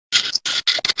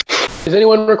Is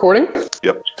anyone recording?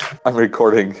 Yep. I'm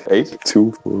recording 8,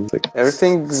 2, 4, 6.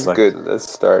 Everything's good.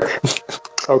 Let's start.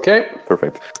 Okay.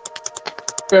 Perfect.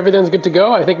 Everything's good to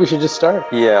go. I think we should just start.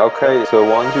 Yeah, okay. So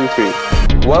 1, 2,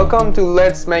 3. Welcome to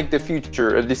Let's Make the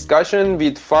Future, a discussion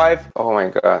with 5... Oh my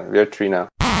god, we are 3 now.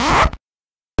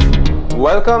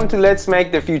 Welcome to Let's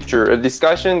Make the Future, a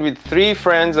discussion with 3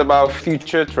 friends about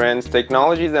future trends,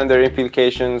 technologies, and their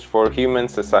implications for human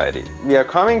society. We are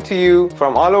coming to you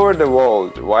from all over the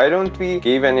world. Why don't we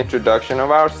give an introduction of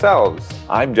ourselves?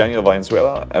 I'm Daniel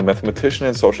Valenzuela, a mathematician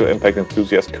and social impact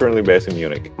enthusiast currently based in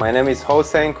Munich. My name is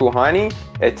Hossein Kuhani,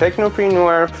 a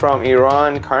technopreneur from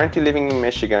Iran, currently living in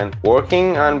Michigan,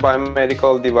 working on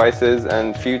biomedical devices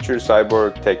and future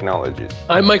cyborg technologies.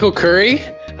 I'm Michael Curry,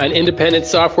 an independent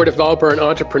software developer and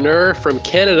entrepreneur from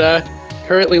Canada,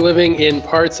 currently living in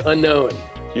parts unknown.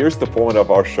 Here's the format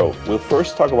of our show. We'll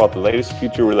first talk about the latest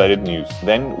future-related news.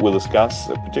 Then we'll discuss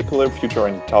a particular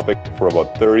future-oriented topic for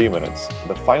about 30 minutes.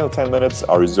 The final 10 minutes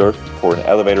are reserved for an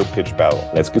elevator pitch battle.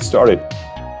 Let's get started.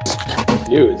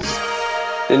 News.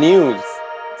 The news.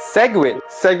 Segwit,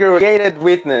 segregated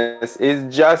witness,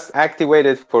 is just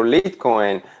activated for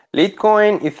Litecoin.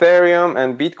 Litecoin, Ethereum,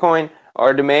 and Bitcoin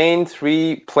are the main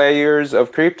 3 players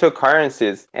of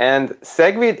cryptocurrencies, and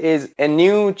Segwit is a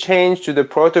new change to the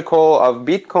protocol of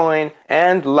Bitcoin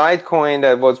and Litecoin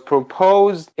that was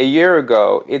proposed a year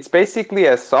ago. It's basically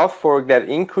a soft fork that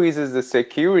increases the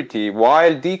security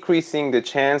while decreasing the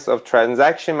chance of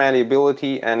transaction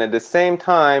malleability, and at the same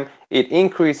time it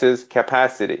increases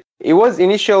capacity. It was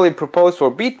initially proposed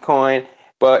for Bitcoin,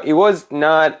 but it was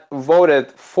not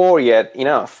voted for yet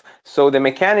enough. So the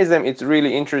mechanism, it's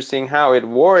really interesting how it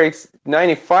works.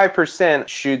 95%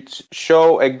 should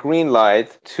show a green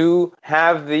light to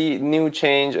have the new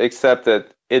change accepted.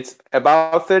 It's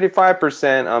about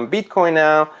 35% on Bitcoin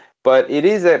now, but it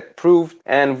is approved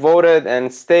and voted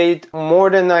and stayed more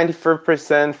than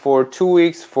 94% for 2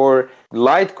 weeks for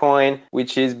Litecoin,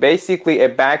 which is basically a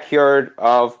backyard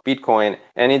of Bitcoin.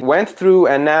 And it went through,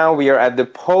 and now we are at the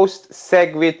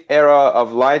post-Segwit era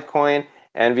of Litecoin,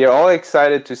 and we are all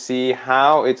excited to see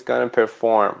how it's going to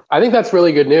perform. I think that's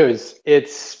really good news.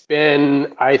 It's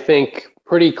been, I think,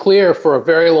 pretty clear for a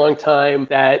very long time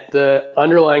that the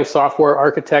underlying software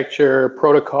architecture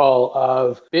protocol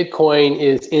of Bitcoin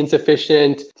is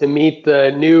insufficient to meet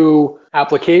the new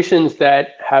applications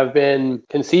that have been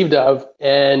conceived of,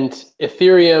 and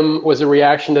Ethereum was a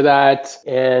reaction to that.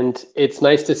 And it's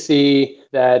nice to see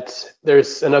that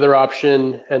there's another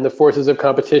option, and the forces of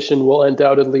competition will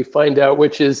undoubtedly find out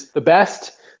which is the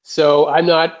best. So I'm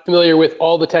not familiar with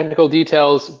all the technical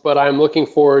details, but I'm looking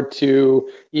forward to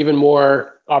even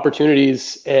more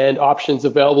opportunities and options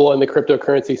available in the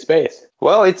cryptocurrency space.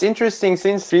 Well, it's interesting,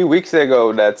 since 3 weeks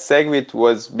ago that Segwit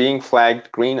was being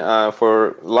flagged green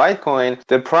for Litecoin,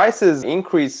 the prices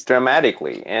increased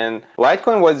dramatically. And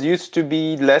Litecoin was used to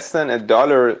be less than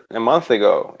 $1 a month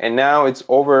ago, and now it's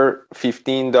over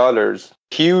 $15.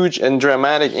 Huge and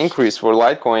dramatic increase for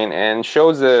Litecoin, and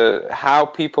shows how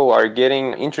people are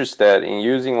getting interested in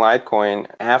using Litecoin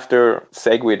after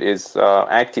Segwit is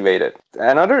activated.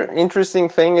 Another interesting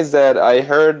thing is that I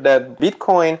heard that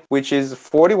Bitcoin, which is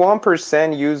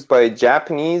 41% used by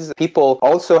Japanese people,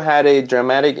 also had a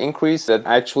dramatic increase that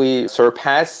actually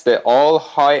surpassed the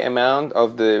all-high amount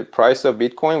of the price of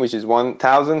Bitcoin, which is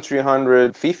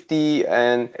 1,350.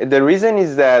 And the reason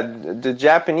is that the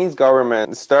Japanese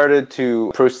government started to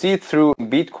proceed through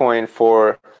Bitcoin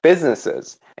for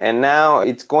businesses, and now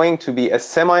it's going to be a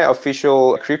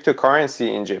semi-official cryptocurrency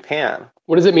in Japan.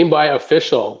 What does it mean by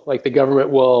official? Like the government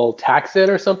will tax it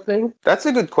or something? That's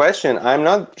a good question. I'm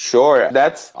not sure.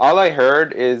 That's all I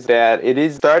heard, is that it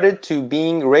is started to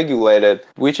being regulated,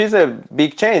 which is a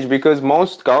big change, because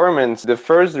most governments, the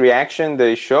first reaction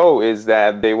they show is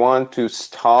that they want to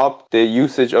stop the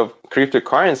usage of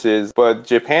cryptocurrencies, but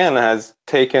Japan has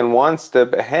taken one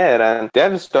step ahead, and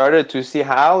they've started to see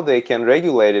how they can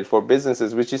regulate it for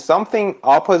businesses, which is something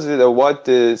opposite of what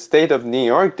the state of New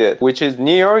York did, which is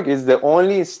New York is the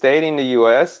only state in the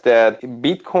US that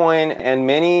Bitcoin and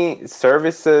many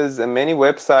services and many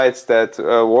websites that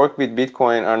work with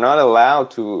Bitcoin are not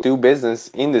allowed to do business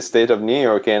in the state of New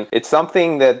York. And it's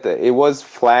something that it was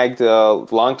flagged a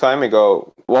long time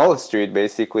ago. Wall Street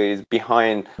basically is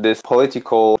behind this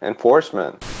political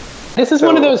enforcement. This is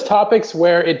one of those topics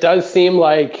where it does seem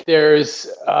like there's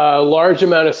a large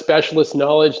amount of specialist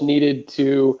knowledge needed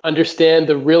to understand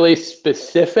the really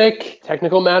specific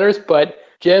technical matters, but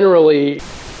generally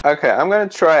Okay, I'm gonna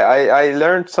try. I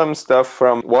learned some stuff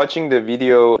from watching the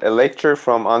video, a lecture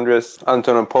from Andres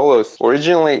Antonopoulos.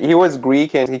 Originally, he was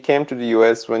Greek and he came to the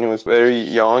US when he was very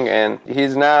young, and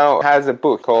he's now has a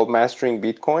book called Mastering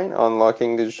Bitcoin,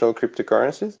 Unlocking Digital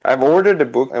Cryptocurrencies. I've ordered the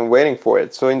book and waiting for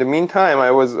it. So in the meantime, I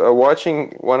was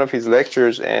watching one of his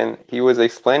lectures and he was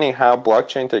explaining how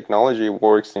blockchain technology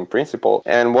works in principle.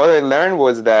 And what I learned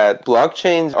was that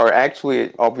blockchains are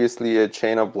actually obviously a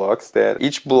chain of blocks, that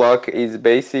each block is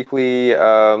basically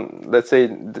let's say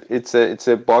it's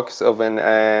a box of an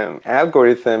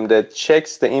algorithm that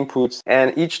checks the inputs,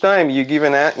 and each time you give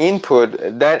an input,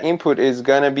 that input is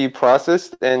going to be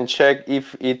processed and checked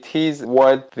if it is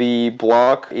what the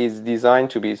block is designed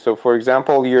to be. So for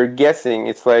example, you're guessing,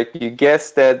 it's like you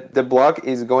guess that the block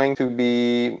is going to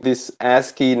be this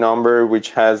ASCII number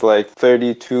which has like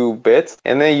 32 bits,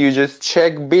 and then you just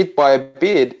check bit by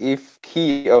bit if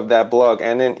key of that block,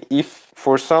 and then if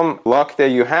for some block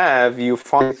that you have, you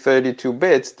find 32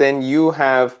 bits, then you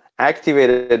have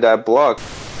activated that block.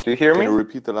 Do you hear me? Can you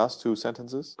repeat the last two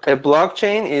sentences? A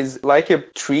blockchain is like a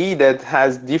tree that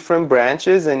has different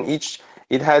branches, and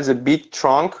it has a big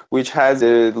trunk which has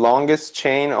the longest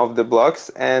chain of the blocks,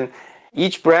 and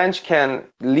each branch can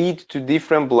lead to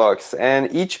different blocks,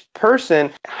 and each person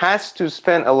has to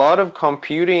spend a lot of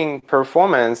computing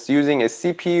performance using a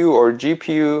CPU or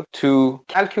GPU to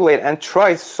calculate and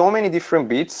try so many different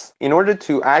bits in order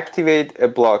to activate a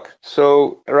block.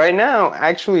 So right now,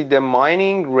 actually, the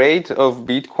mining rate of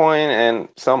Bitcoin and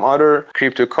some other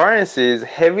cryptocurrencies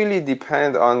heavily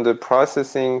depend on the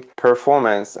processing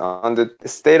performance, on the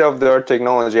state-of-the-art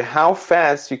technology, how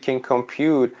fast you can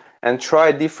compute and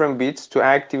try different bits to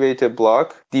activate a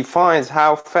block defines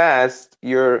how fast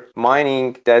you're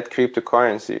mining that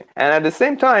cryptocurrency. And at the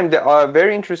same time, the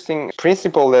very interesting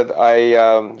principle that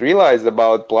I realized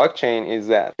about blockchain is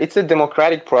that it's a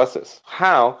democratic process.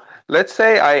 How? Let's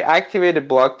say I activate a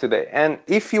block today, and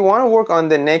if you want to work on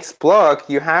the next block,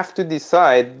 you have to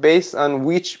decide based on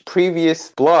which previous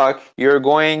block you're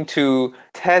going to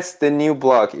test the new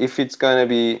block, if it's going to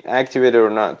be activated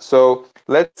or not. So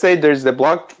let's say there's the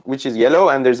block which is yellow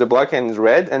and there's a block and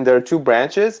red, and there are two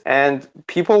branches, and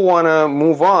people want to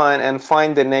move on and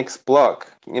find the next block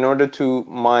in order to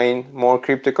mine more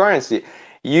cryptocurrency.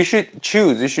 You should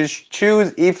choose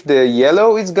if the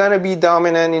yellow is going to be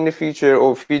dominant in the future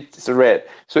or if it's red.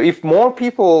 So if more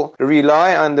people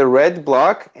rely on the red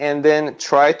block and then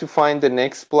try to find the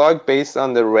next block based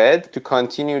on the red to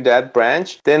continue that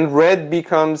branch, then red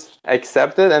becomes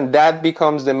accepted and that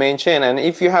becomes the main chain. And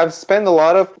if you have spent a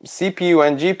lot of CPU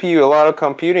and GPU, a lot of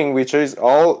computing, which is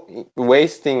all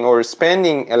wasting or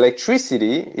spending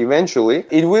electricity, eventually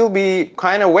it will be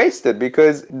kind of wasted,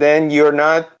 because then you're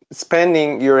not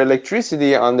spending your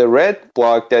electricity on the red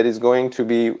block that is going to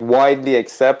be widely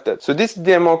accepted. So this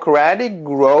democratic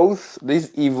growth,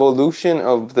 this evolution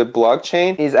of the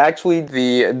blockchain is actually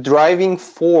the driving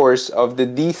force of the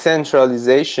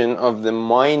decentralization of the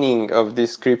mining of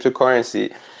this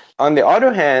cryptocurrency. On the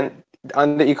other hand,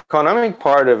 on the economic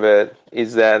part of it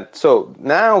is that, so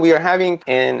now we are having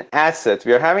an asset.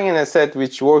 We are having an asset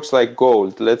which works like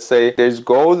gold. Let's say there's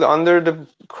gold under the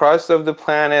crust of the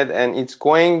planet, and it's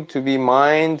going to be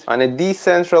mined on a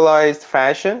decentralized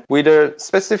fashion with a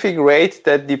specific rate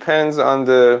that depends on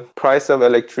the price of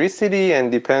electricity and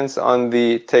depends on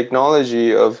the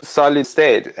technology of solid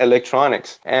state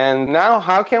electronics. And now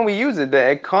how can we use it? The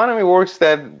economy works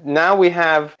that now we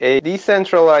have a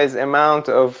decentralized amount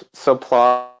of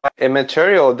supply, a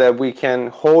material that we can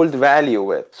hold value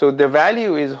with. So the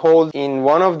value is held in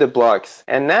one of the blocks,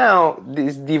 and now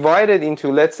it's divided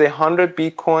into, let's say, 100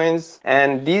 bitcoins,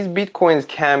 and these bitcoins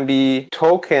can be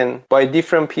tokened by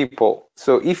different people.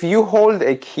 So if you hold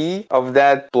a key of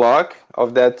that block,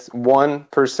 of that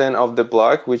 1% of the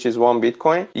block, which is 1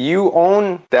 Bitcoin, you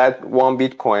own that 1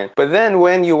 Bitcoin. But then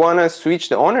when you want to switch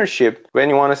the ownership, when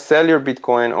you want to sell your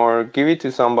Bitcoin or give it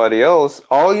to somebody else,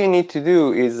 all you need to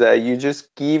do is you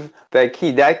just give that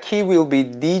key. That key will be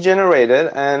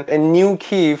degenerated, and a new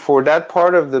key for that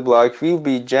part of the block will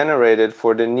be generated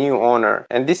for the new owner.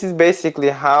 And this is basically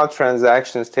how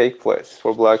transactions take place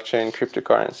for blockchain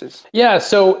cryptocurrencies. Yeah,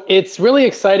 so it's really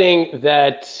exciting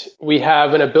that we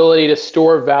have an ability to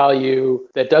store value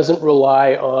that doesn't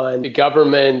rely on the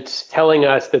government telling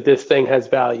us that this thing has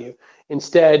value.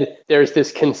 Instead, there's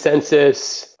this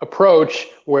consensus approach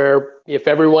where if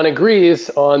everyone agrees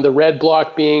on the red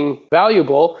block being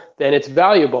valuable, then it's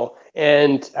valuable.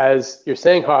 And as you're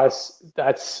saying, Haas,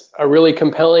 that's a really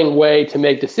compelling way to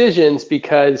make decisions,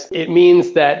 because it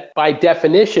means that by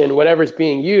definition, whatever's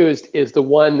being used is the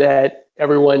one that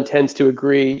everyone tends to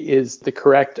agree is the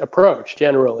correct approach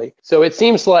generally. So it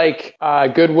seems like a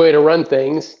good way to run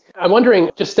things. I'm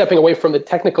wondering, just stepping away from the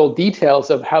technical details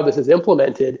of how this is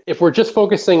implemented, if we're just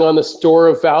focusing on the store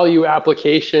of value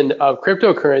application of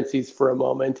cryptocurrencies for a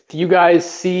moment, do you guys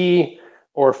see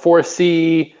or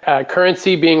foresee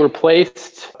currency being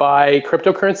replaced by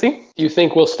cryptocurrency? Do you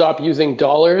think we'll stop using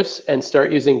dollars and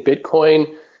start using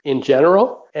Bitcoin in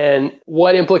general? And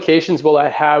what implications will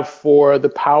that have for the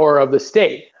power of the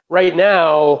state? Right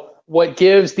now, what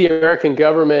gives the American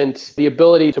government the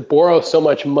ability to borrow so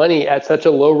much money at such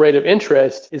a low rate of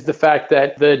interest is the fact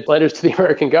that the lenders to the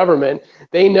American government,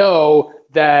 they know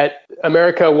that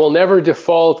America will never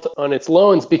default on its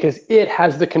loans because it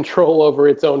has the control over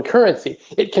its own currency.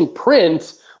 It can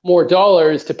print more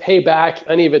dollars to pay back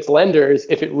any of its lenders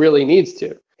if it really needs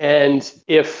to. And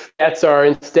if debts are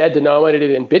instead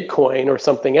denominated in Bitcoin or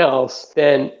something else,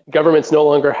 then governments no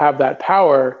longer have that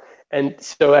power. And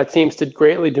so that seems to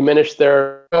greatly diminish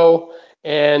their power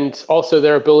and also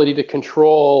their ability to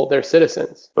control their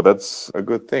citizens. But that's a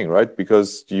good thing, right?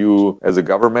 Because you, as a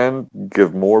government,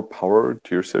 give more power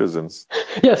to your citizens.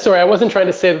 Yeah, sorry, I wasn't trying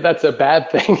to say that that's a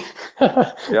bad thing.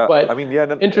 Yeah, but I mean,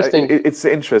 yeah, interesting. It's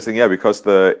interesting, yeah, because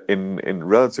in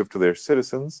relative to their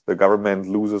citizens, the government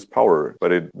loses power,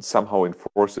 but it somehow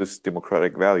enforces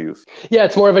democratic values. Yeah,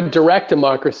 it's more of a direct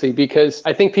democracy because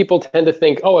I think people tend to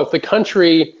think, oh, if the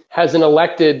country has an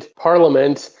elected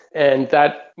parliament, and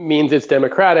that means it's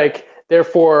democratic,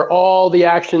 therefore all the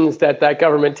actions that that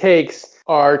government takes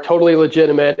are totally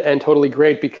legitimate and totally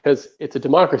great because it's a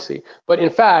democracy. But in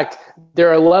fact, there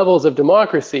are levels of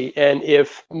democracy, and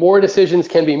if more decisions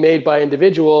can be made by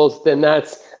individuals, then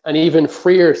that's an even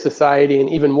freer society, an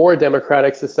even more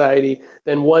democratic society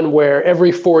than one where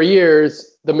every 4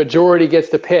 years the majority gets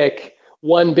to pick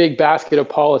one big basket of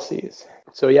policies.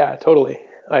 So yeah, totally.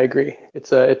 I agree.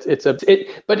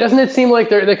 But doesn't it seem like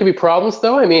there could be problems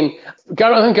though? I mean,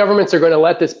 governments are going to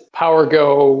let this power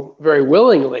go very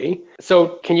willingly.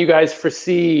 So can you guys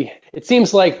foresee, it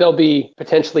seems like there'll be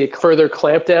potentially a further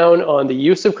clampdown on the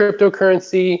use of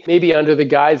cryptocurrency, maybe under the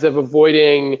guise of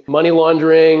avoiding money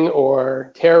laundering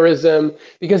or terrorism,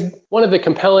 because one of the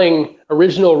compelling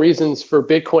original reasons for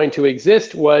Bitcoin to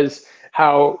exist was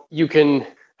how you can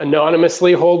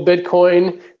anonymously hold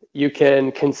Bitcoin. You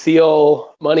can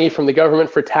conceal money from the government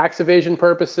for tax evasion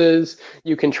purposes.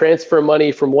 You can transfer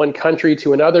money from one country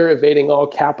to another, evading all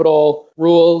capital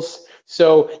rules.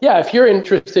 So yeah, if you're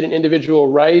interested in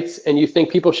individual rights and you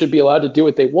think people should be allowed to do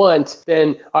what they want,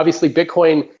 then obviously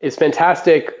Bitcoin is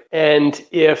fantastic. And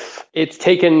if it's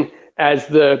taken as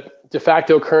the de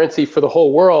facto currency for the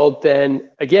whole world, then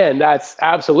again, that's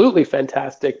absolutely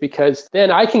fantastic because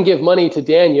then I can give money to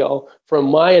Daniel from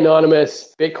my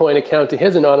anonymous Bitcoin account to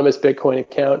his anonymous Bitcoin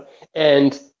account,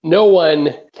 and no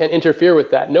one can interfere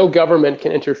with that. No government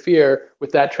can interfere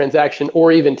with that transaction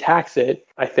or even tax it,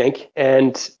 I think.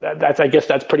 And I guess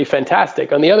that's pretty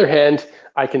fantastic. On the other hand,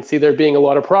 I can see there being a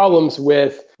lot of problems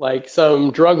with like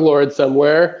some drug lord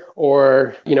somewhere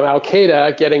or,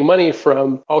 Al-Qaeda getting money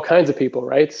from all kinds of people,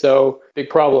 right? So big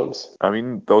problems. I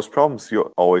mean, those problems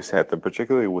you always had them,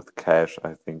 particularly with cash,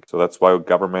 I think. So that's why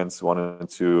governments wanted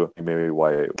to, maybe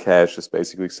why cash is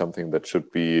basically something that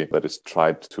is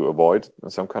tried to avoid in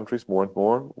some countries more and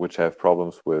more, which have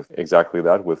problems with exactly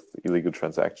that, with illegal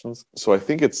transactions. So I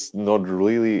think it's not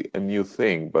really a new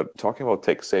thing, but talking about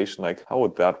taxation, like how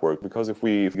would that work? Because if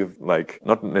we give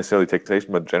not necessarily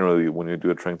taxation, but generally when you do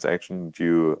a transaction,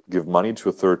 you give money to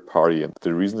a third party. And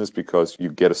the reason is because you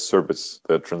get a service,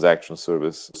 the transaction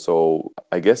service. So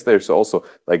I guess there's also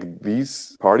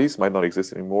these parties might not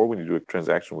exist anymore when you do a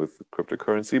transaction with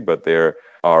cryptocurrency, but there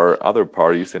are other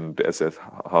parties. And as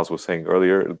Hans was saying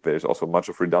earlier, there's also much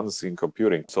of redundancy in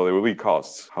computing. So there will be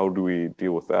costs. How do we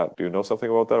deal with that? Do you know something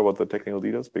about that, about the technical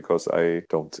details? Because I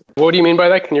don't. What do you mean by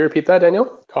that? Can you repeat that, Daniel?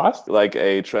 Cost? Like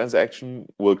a transaction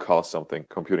will cost something,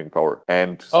 computing power.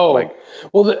 And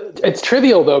it's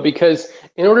trivial though, because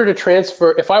in order to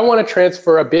transfer, if I want to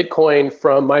transfer a Bitcoin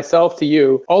from myself to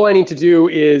you, all I need to do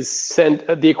is send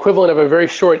the equivalent of a very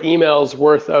short email's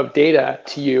worth of data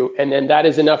to you. And then that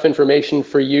is enough information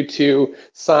for you to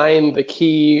sign the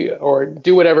key or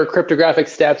do whatever cryptographic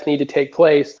steps need to take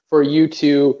place for you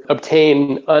to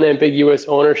obtain unambiguous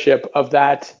ownership of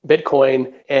that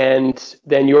Bitcoin. And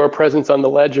then your presence on the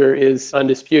ledger is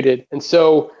undisputed. And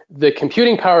so the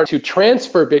computing power to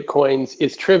transfer Bitcoins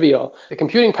is trivial. The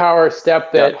computing power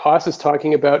step that Haas is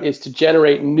talking about is to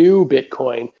generate new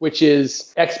Bitcoin, which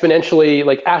is exponentially,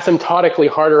 like asymptotically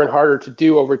harder and harder to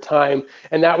do over time.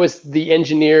 And that was the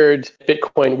engineered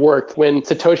Bitcoin worked. When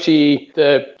Satoshi,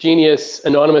 the genius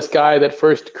anonymous guy that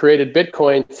first created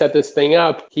Bitcoin, set this thing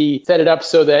up, he set it up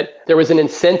so that there was an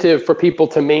incentive for people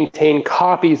to maintain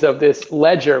copies of this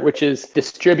ledger, which is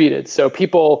distributed. So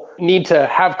people need to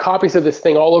have copies of this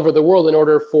thing all over the world in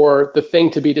order for the thing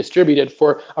to be distributed,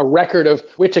 for a record of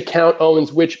which account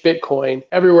owns which Bitcoin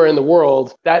everywhere in the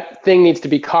world. That thing needs to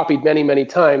be copied many, many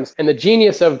times. And the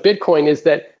genius of Bitcoin is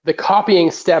that the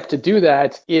copying step to do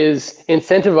that is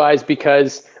incentivized,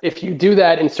 because if you do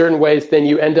that in certain ways, then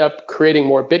you end up creating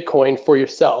more Bitcoin for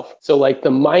yourself. So like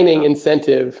the mining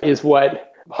incentive is what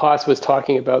Haas was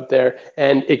talking about there,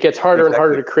 and it gets harder and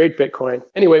harder to create Bitcoin.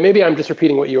 Anyway, maybe I'm just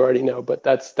repeating what you already know, but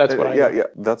that's what I know. Yeah,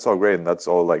 that's all great, and that's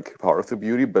all like part of the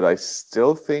beauty. But I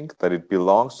still think that it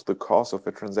belongs to the cost of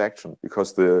a transaction,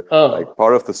 because the like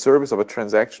part of the service of a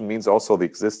transaction means also the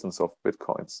existence of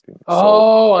Bitcoins.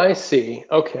 I see.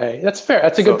 Okay, that's fair.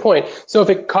 That's a good point. So if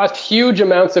it costs huge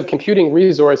amounts of computing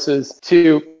resources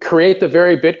to create the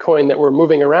very Bitcoin that we're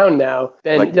moving around now,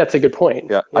 then that's a good point.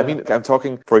 Yeah, I mean, I'm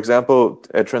talking, for example,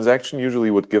 a transaction usually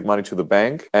would give money to the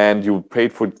bank and you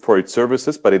paid for its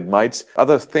services, but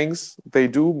other things they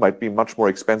do might be much more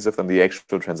expensive than the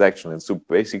actual transaction. And so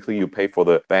basically you pay for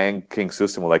the banking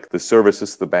system, like the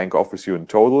services the bank offers you in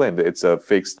total, and it's a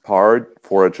fixed part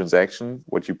for a transaction,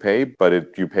 what you pay,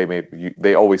 but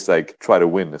they always like try to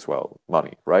win as well,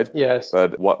 money, right? Yes.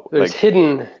 But there's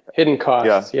hidden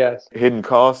costs, yes. Hidden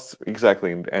costs,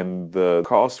 exactly. And the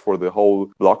cost for the whole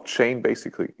blockchain,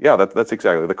 basically. Yeah, that's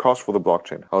exactly the cost for the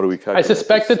blockchain. How do we calculate I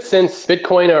suspect that since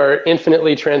Bitcoin are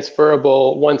infinitely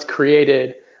transferable once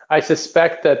created, I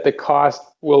suspect that the cost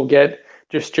will get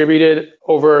distributed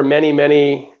over many,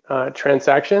 many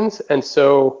transactions. And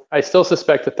so I still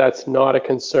suspect that that's not a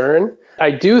concern.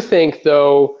 I do think,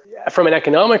 though, from an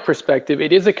economic perspective,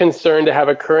 it is a concern to have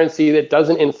a currency that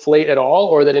doesn't inflate at all,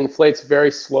 or that inflates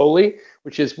very slowly,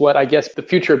 which is what I guess the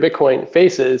future of Bitcoin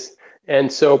faces.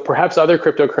 And so perhaps other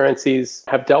cryptocurrencies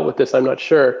have dealt with this, I'm not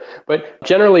sure. But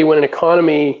generally, when an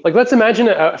economy, like let's imagine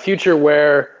a future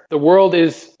where the world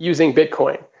is using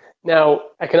Bitcoin. Now,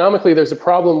 economically, there's a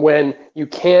problem when you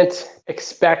can't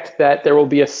expect that there will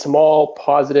be a small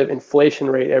positive inflation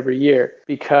rate every year,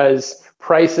 because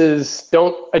prices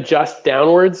don't adjust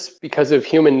downwards because of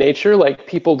human nature. Like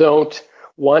people don't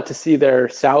want to see their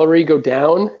salary go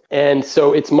down. And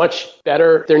so it's much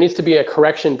better. There needs to be a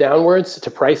correction downwards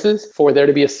to prices for there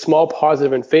to be a small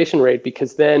positive inflation rate,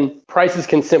 because then prices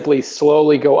can simply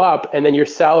slowly go up and then your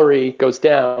salary goes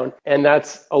down. And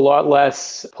that's a lot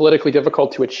less politically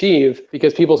difficult to achieve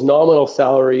because people's nominal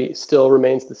salary still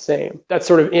remains the same. That's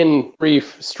sort of in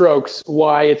brief strokes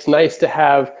why it's nice to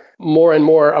have more and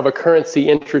more of a currency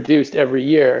introduced every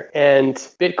year. And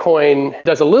Bitcoin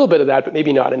does a little bit of that, but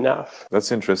maybe not enough.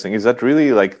 That's interesting. Is that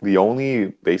really like the only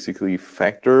basically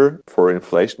factor for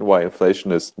inflation, why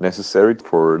inflation is necessary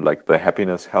for like the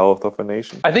happiness, health of a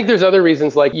nation? I think there's other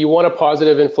reasons, like you want a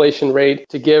positive inflation rate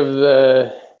to give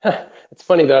it's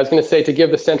funny though, I was going to say to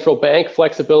give the central bank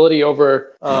flexibility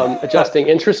over adjusting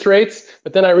interest rates,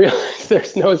 but then I realized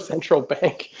there's no central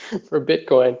bank for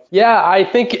Bitcoin. Yeah, I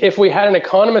think if we had an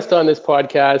economist on this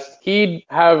podcast, he'd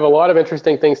have a lot of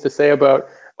interesting things to say about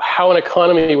how an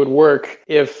economy would work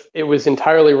if it was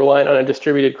entirely reliant on a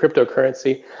distributed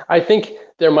cryptocurrency. I think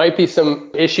there might be some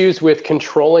issues with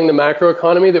controlling the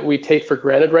macroeconomy that we take for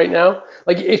granted right now.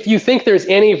 Like if you think there's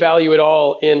any value at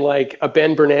all in like a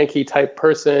Ben Bernanke type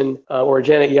person or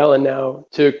Janet Yellen now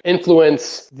to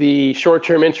influence the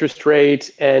short-term interest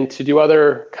rate and to do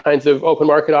other kinds of open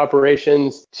market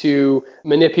operations to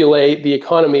manipulate the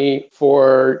economy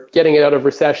for getting it out of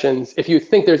recessions. If you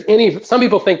think some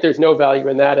people think there's no value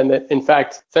in that and that in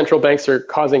fact central banks are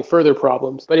causing further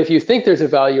problems. But if you think there's a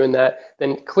value in that,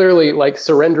 then clearly like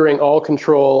surrendering all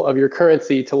control of your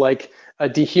currency to like a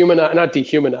not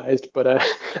dehumanized, but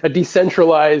a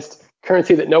decentralized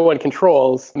currency that no one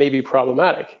controls may be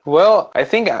problematic. Well, I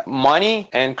think money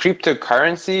and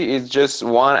cryptocurrency is just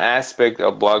one aspect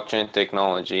of blockchain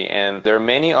technology, and there are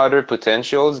many other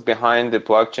potentials behind the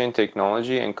blockchain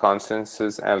technology and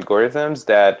consensus algorithms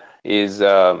that is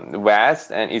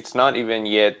vast, and it's not even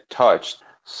yet touched.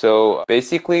 So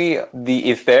basically, the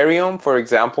Ethereum, for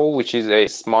example, which is a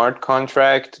smart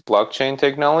contract blockchain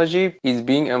technology, is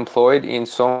being employed in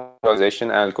so decentralization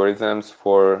algorithms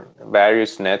for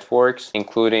various networks,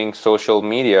 including social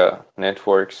media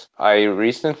networks. I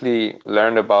recently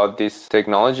learned about this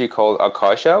technology called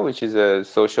Akasha, which is a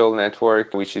social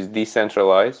network which is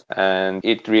decentralized, and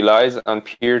it relies on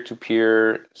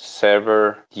peer-to-peer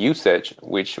server usage,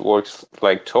 which works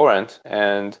like torrent,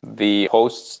 and the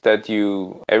posts that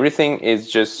everything is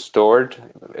just stored,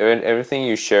 everything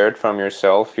you shared from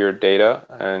yourself, your data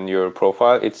and your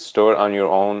profile, it's stored on your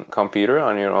own computer,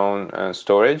 on your own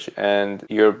storage, and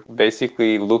you're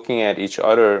basically looking at each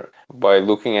other by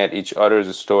looking at each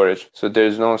other's storage. So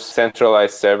there's no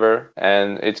centralized server,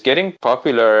 and it's getting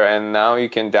popular, and now you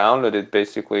can download it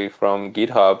basically from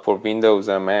GitHub for Windows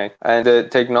and Mac. And the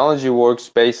technology works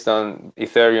based on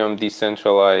Ethereum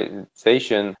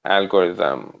decentralization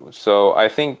algorithm. So I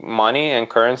think money and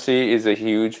currency is a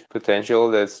huge potential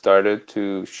that started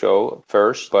to show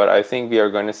first, but I think we are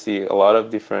going to see a lot of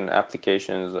different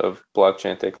applications of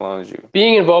blockchain technology.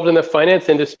 Being involved in the finance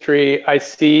industry, I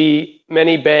see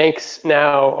many banks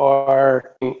now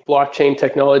are blockchain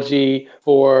technology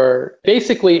for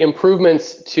basically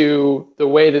improvements to the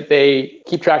way that they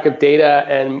keep track of data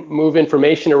and move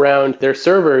information around their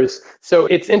servers. So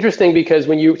it's interesting because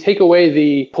when you take away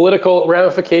the political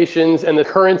ramifications and the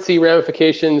currency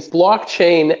ramifications,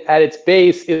 blockchain at its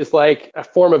base is like a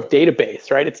form of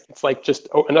database, right? It's like just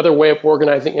another way of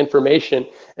organizing information.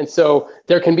 And so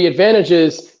there can be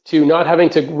advantages to not having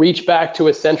to reach back to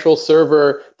a central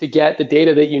server to get the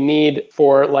data that you need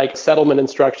for like settlement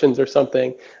instructions or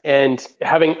something. And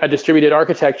having a distributed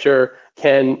architecture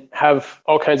can have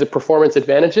all kinds of performance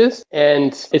advantages.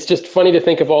 And it's just funny to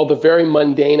think of all the very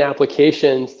mundane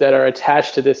applications that are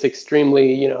attached to this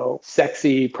extremely,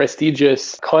 sexy,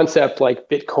 prestigious concept like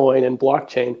Bitcoin and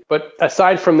blockchain. But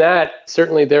aside from that,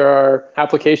 certainly there are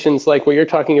applications like what you're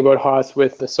talking about, Haas,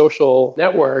 with the social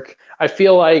network. I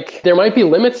feel like there might be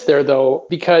limits there, though,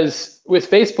 because with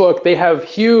Facebook, they have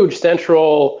huge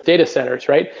central data centers,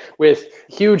 right, with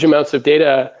huge amounts of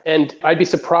data. And I'd be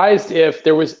surprised if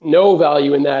there was no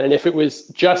value in that, and if it was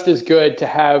just as good to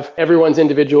have everyone's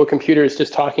individual computers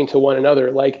just talking to one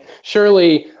another. Like,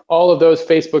 surely all of those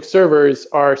Facebook servers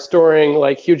are storing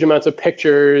like huge amounts of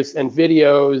pictures and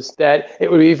videos that it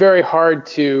would be very hard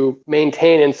to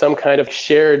maintain in some kind of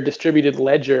shared distributed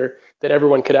ledger that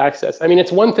everyone could access. I mean,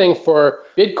 it's one thing for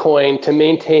Bitcoin to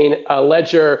maintain a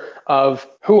ledger of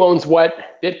who owns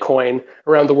what Bitcoin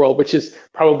around the world, which is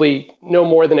probably no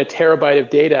more than a terabyte of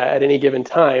data at any given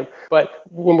time. But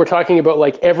when we're talking about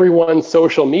like everyone's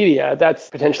social media, that's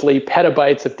potentially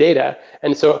petabytes of data.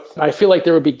 And so I feel like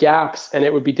there would be gaps, and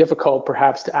it would be difficult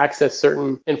perhaps to access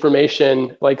certain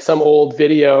information, like some old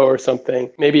video or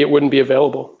something. Maybe it wouldn't be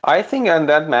available. I think on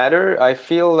that matter, I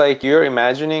feel like you're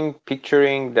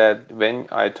picturing that when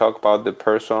I talk about the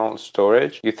personal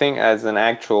storage, you think as an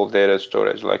actual data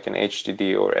storage, like an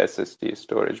HDD or SSD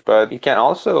storage, but you can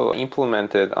also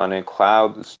implement it on a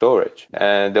cloud storage.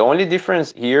 And the only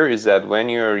difference here is that when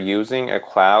you're using a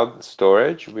cloud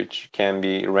storage, which can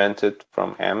be rented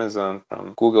from Amazon,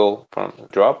 from Google, from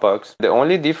Dropbox, the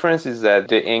only difference is that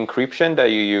the encryption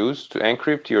that you use to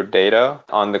encrypt your data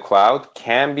on the cloud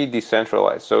can be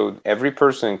decentralized. So every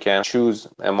person can choose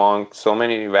among so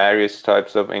many various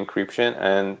types of encryption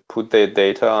and put their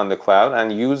data on the cloud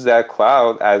and use that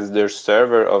cloud as their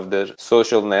server of the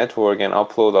social network and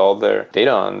upload all their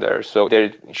data on there. So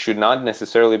there should not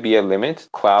necessarily be a limit.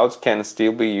 Clouds can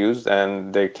still be used,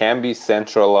 and there can be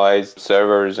centralized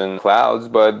servers and clouds,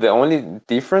 but the only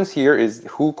difference here is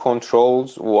who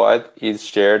controls what is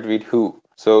shared with who.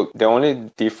 So the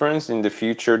only difference in the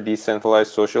future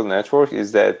decentralized social network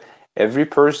is that every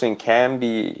person can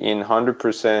be in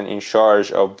 100% in charge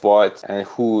of what and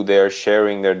who they're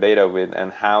sharing their data with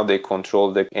and how they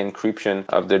control the encryption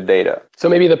of their data. So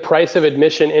maybe the price of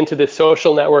admission into the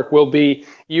social network will be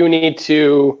you need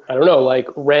to, I don't know, like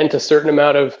rent a certain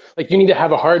amount of, like you need to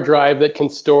have a hard drive that can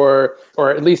store,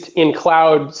 or at least in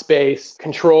cloud space,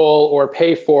 control or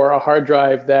pay for a hard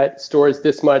drive that stores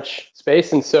this much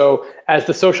space. And so as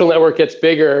the social network gets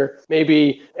bigger,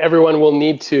 maybe everyone will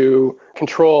need to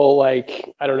control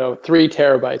like, I don't know, 3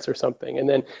 terabytes or something. And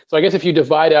then, so I guess if you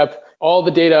divide up all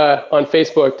the data on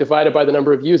Facebook divided by the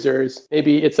number of users,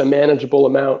 maybe it's a manageable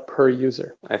amount per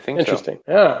user. I think Interesting.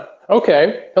 So. Yeah.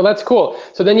 Okay. Well, that's cool.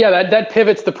 So then, yeah, that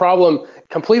pivots the problem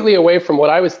completely away from what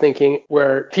I was thinking,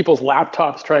 where people's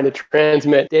laptops trying to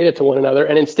transmit data to one another.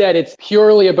 And instead, it's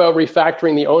purely about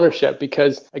refactoring the ownership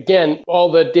because, again,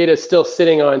 all the data is still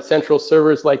sitting on central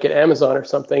servers like at Amazon or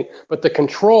something, but the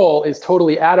control is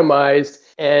totally atomized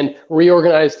and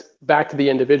reorganized back to the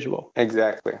individual.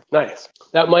 Exactly. Nice.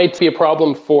 That might be a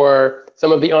problem for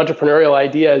some of the entrepreneurial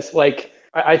ideas. Like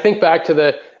I think back to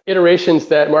the iterations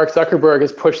that Mark Zuckerberg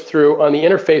has pushed through on the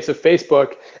interface of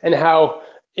Facebook, and how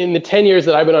in the 10 years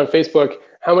that I've been on Facebook,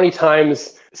 how many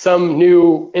times some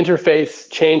new interface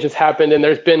change has happened, and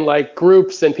there's been like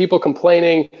groups and people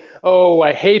complaining, oh,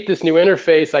 I hate this new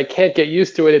interface, I can't get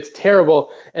used to it, it's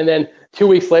terrible. And then 2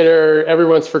 weeks later,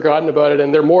 everyone's forgotten about it,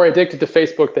 and they're more addicted to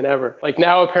Facebook than ever. Like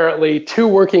now, apparently, 2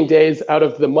 working days out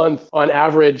of the month on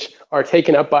average are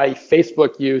taken up by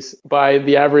Facebook use by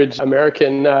the average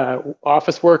American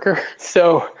office worker.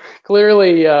 So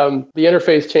clearly, the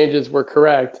interface changes were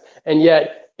correct. And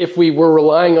yet, if we were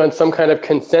relying on some kind of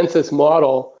consensus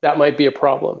model, that might be a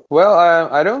problem. Well,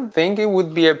 I don't think it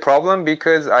would be a problem,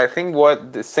 because I think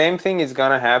what the same thing is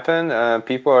going to happen.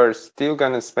 People are still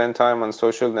going to spend time on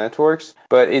social networks,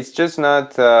 but it's just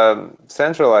not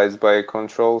centralized by a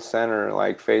control center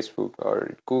like Facebook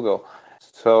or Google.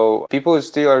 So people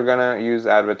still are going to use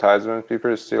advertisements,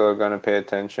 people still are going to pay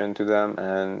attention to them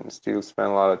and still spend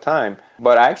a lot of time.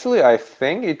 But actually, I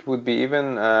think it would be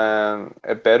even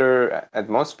a better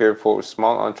atmosphere for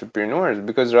small entrepreneurs,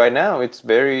 because right now it's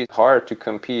very hard to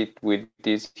compete with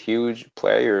these huge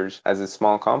players as a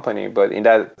small company. But in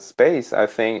that space, I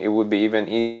think it would be even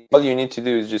easy. All you need to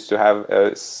do is just to have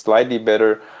a slightly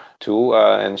better tool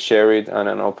and share it on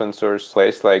an open source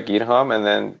place like GitHub, and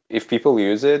then if people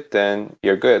use it, then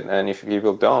you're good, and if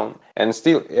people don't, and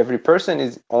still every person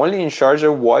is only in charge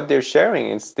of what they're sharing,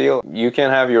 and still you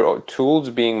can have your tools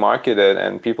being marketed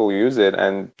and people use it,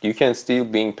 and you can still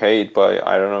being paid by,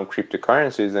 I don't know,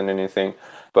 cryptocurrencies and anything.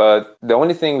 But the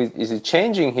only thing is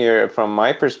changing here from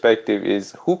my perspective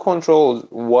is who controls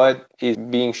what is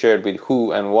being shared with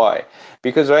who and why.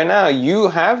 Because right now you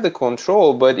have the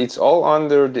control, but it's all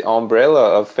under the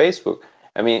umbrella of Facebook.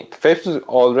 I mean, Facebook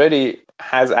already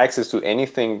has access to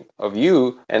anything of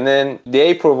you, and then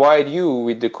they provide you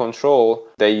with the control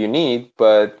that you need,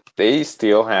 but they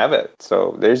still have it.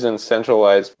 So there's a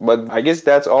centralized, but I guess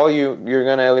that's all you're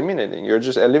going to eliminate. You're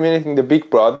just eliminating the big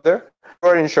brother who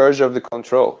are in charge of the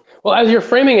control. Well, as you're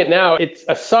framing it now, it's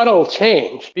a subtle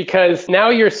change, because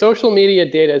now your social media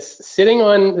data is sitting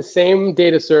on the same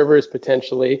data servers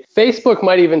potentially. Facebook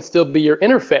might even still be your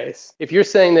interface. If you're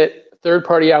saying that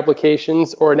third-party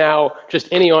applications or now just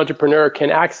any entrepreneur can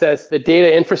access the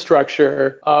data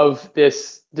infrastructure of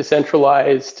this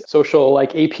decentralized social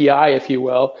like API, if you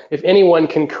will, if anyone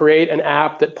can create an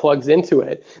app that plugs into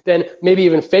it, then maybe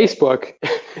even Facebook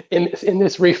in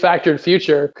this refactored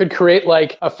future could create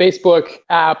like a Facebook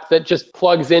app that just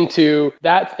plugs into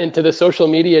the social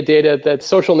media data, that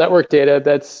social network data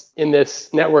that's in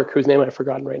this network whose name I've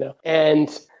forgotten right now.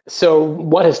 And so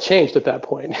what has changed at that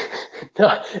point?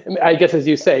 I guess, as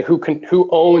you say, who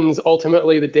owns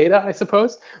ultimately the data, I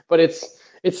suppose, but it's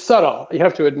subtle, you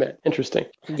have to admit. Interesting.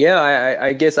 Yeah,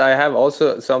 I guess I have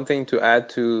also something to add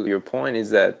to your point, is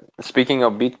that speaking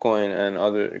of Bitcoin and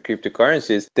other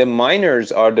cryptocurrencies, the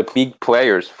miners are the big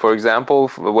players. For example,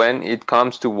 when it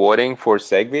comes to voting for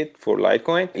Segwit, for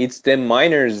Litecoin, it's the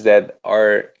miners that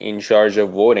are in charge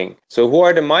of voting. So who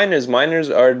are the miners?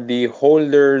 Miners are the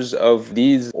holders of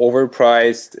these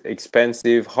overpriced,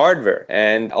 expensive hardware,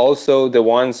 and also the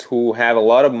ones who have a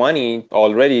lot of money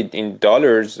already in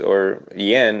dollars or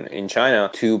yen in China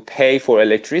to pay for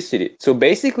electricity. So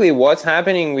basically what's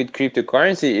happening with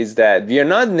cryptocurrency is that we are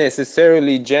not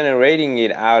necessarily generating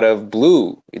it out of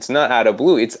blue. It's not out of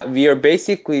blue. We are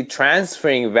basically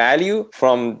transferring value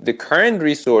from the current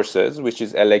resources, which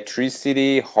is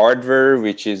electricity, hardware,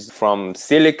 which is from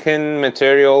silicon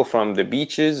material from the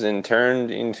beaches and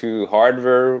turned into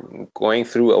hardware, going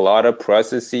through a lot of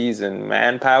processes and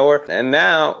manpower. And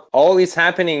now all is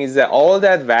happening is that all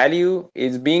that value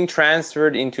is being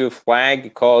transferred into a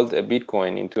flag called a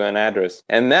Bitcoin, into an address.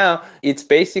 And now it's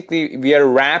basically, we are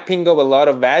wrapping up a lot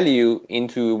of value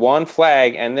into one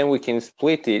flag, and then we can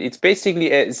split it. It's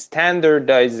basically a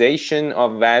standardization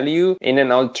of value in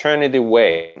an alternative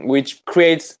way, which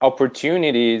creates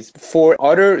opportunities for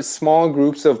other small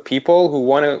groups of people who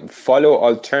want to follow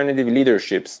alternative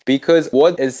leaderships. Because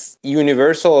what is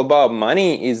universal about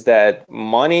money is that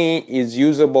money is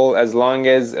usable as long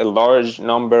as a large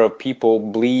number of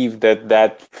people believe that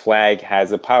that flag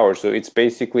has a power. So it's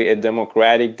basically a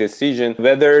democratic decision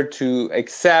whether to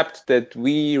accept that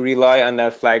we rely on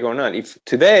that flag or not. If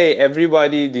today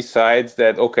everybody decides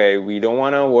that, okay, we don't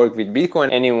want to work with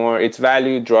Bitcoin anymore, its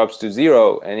value drops to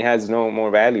zero and it has no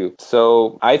more value.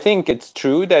 So I think it's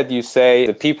true that you say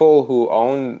the people who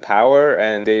own power,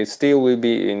 and they still will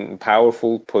be in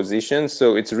powerful positions.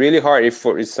 So it's really hard if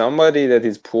somebody that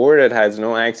is poor, that has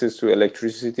no access to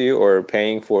electricity or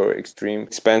paying for extreme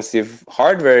expensive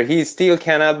hardware, he still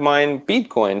cannot mine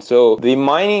Bitcoin. So the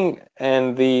mining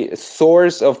and the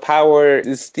source of power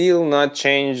is still not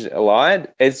changed a lot.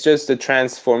 It's just the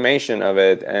transformation of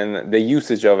it, and the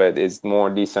usage of it is more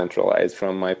decentralized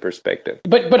from my perspective.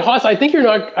 But Haas, I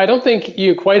don't think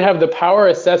you quite have the power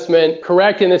assessment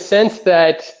correct, in the sense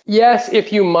that, yes,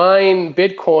 if you mine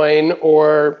Bitcoin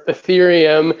or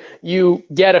Ethereum, you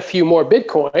get a few more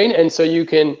Bitcoin, and so you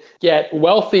can get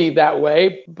wealthy that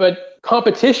way. But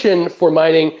competition for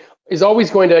mining is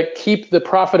always going to keep the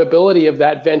profitability of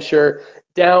that venture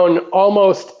down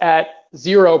almost at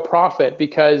zero profit,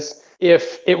 because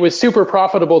if it was super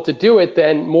profitable to do it,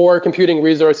 then more computing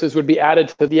resources would be added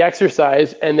to the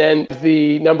exercise, and then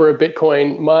the number of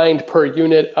Bitcoin mined per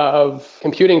unit of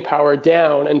computing power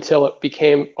down until it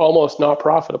became almost not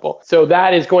profitable. So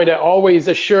that is going to always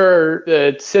assure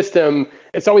the system.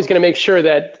 It's always going to make sure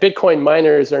that Bitcoin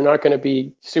miners are not going to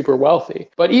be super wealthy.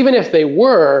 But even if they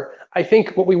were, I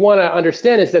think what we want to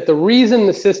understand is that the reason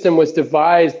the system was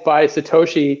devised by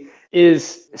Satoshi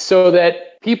is so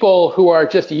that people who are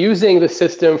just using the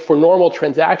system for normal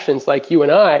transactions like you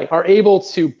and I are able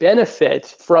to benefit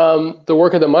from the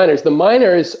work of the miners. The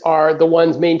miners are the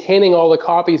ones maintaining all the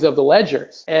copies of the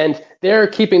ledgers, and they're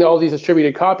keeping all these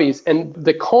distributed copies, and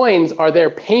the coins are their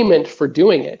payment for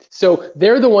doing it. So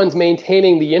they're the ones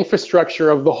maintaining the infrastructure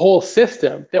of the whole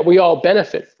system that we all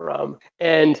benefit from,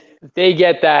 and they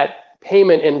get that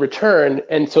payment in return,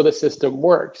 and so the system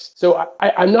works. So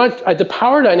I'm not, the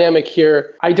power dynamic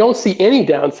here, I don't see any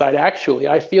downside, actually.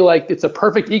 I feel like it's a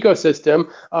perfect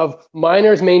ecosystem of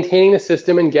miners maintaining the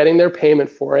system and getting their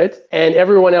payment for it, and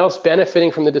everyone else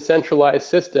benefiting from the decentralized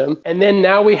system. And then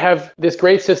now we have this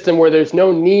great system where there's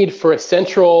no need for a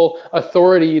central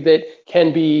authority that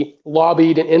can be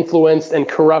lobbied and influenced and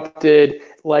corrupted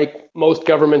like most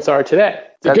governments are today.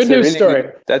 It's a good news story.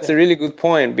 That's a really good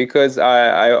point, because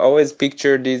I always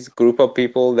picture this group of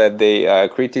people that they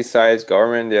criticize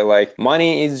government. They're like,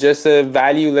 money is just a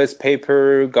valueless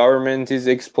paper. Government is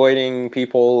exploiting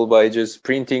people by just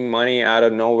printing money out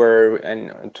of nowhere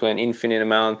and to an infinite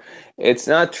amount. It's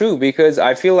not true, because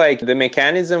I feel like the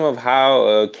mechanism of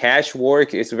how cash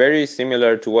works is very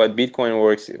similar to what Bitcoin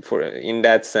works for, in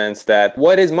that sense that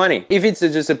what is money? If it's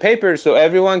just a paper, so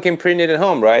everyone can print it at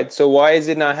home, right? So why is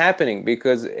it not happening?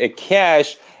 Because a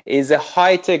cash is a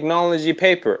high technology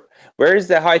paper. Where is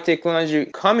the high technology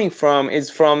coming from? Is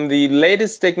from the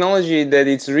latest technology that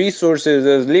its resources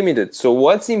is limited. So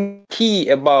what's key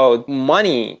about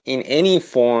money in any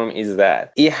form is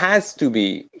that it has to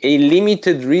be a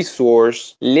limited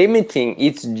resource, limiting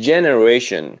its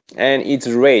generation and its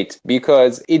rate,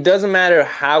 because it doesn't matter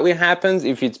how it happens,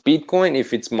 if it's Bitcoin,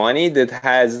 if it's money that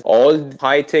has all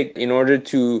high tech in order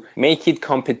to make it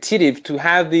competitive, to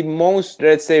have the most,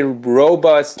 let's say,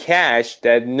 robust cash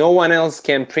that no one else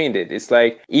can print it. It's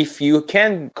like, if you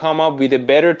can come up with a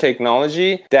better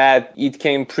technology that it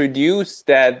can produce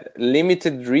that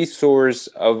limited resource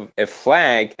of a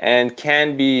flag and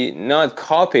can be not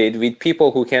copied with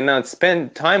people who cannot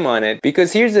spend time on it.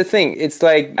 Because here's the thing, it's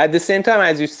like, at the same time,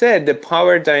 as you said, the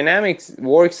power dynamics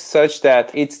works such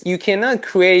that you cannot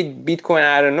create Bitcoin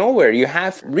out of nowhere. You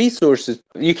have resources.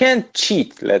 You can't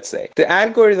cheat, let's say. The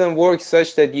algorithm works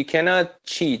such that you cannot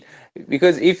cheat,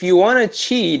 because if you want to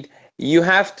cheat, you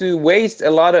have to waste a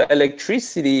lot of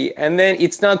electricity, and then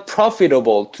it's not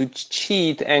profitable to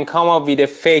cheat and come up with a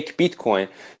fake Bitcoin.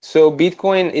 So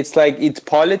Bitcoin, it's like its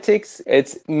politics,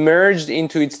 it's merged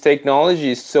into its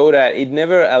technology so that it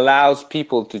never allows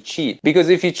people to cheat. Because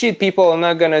if you cheat, people are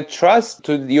not going to trust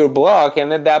to your block,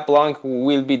 and then that block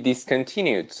will be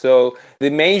discontinued. So the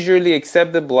majorly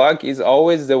accepted block is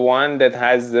always the one that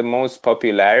has the most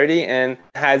popularity and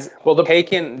has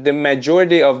taken the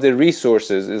majority of the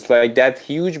resources. It's like that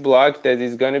huge block that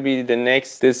is going to be the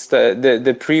next,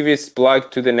 the previous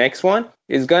block to the next one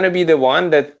is going to be the one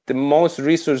that the most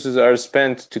resources are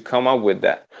spent to come up with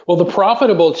that. Well, the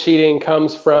profitable cheating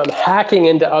comes from hacking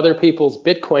into other people's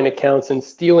Bitcoin accounts and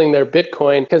stealing their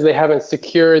Bitcoin because they haven't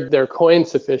secured their coin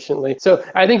sufficiently. So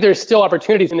I think there's still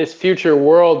opportunities in this future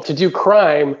world to do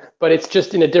crime, but it's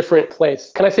just in a different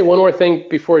place. Can I say one more thing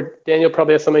before Daniel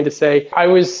probably has something to say? I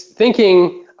was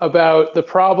thinking about the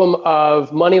problem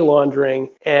of money laundering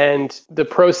and the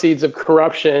proceeds of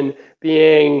corruption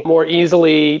being more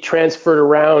easily transferred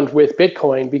around with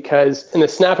Bitcoin, because in the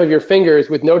snap of your fingers,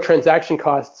 with no transaction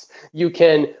costs, you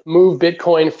can move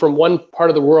Bitcoin from one part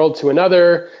of the world to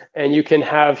another, and you can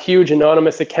have huge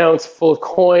anonymous accounts full of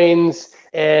coins.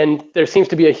 And there seems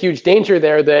to be a huge danger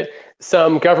there that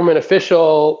some government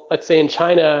official, let's say in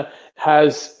China,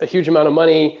 has a huge amount of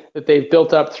money that they've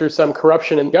built up through some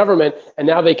corruption in government, and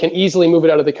now they can easily move it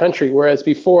out of the country, whereas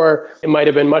before it might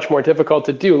have been much more difficult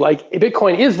to do. Like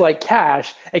Bitcoin is like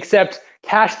cash, except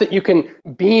cash that you can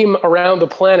beam around the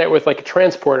planet with like a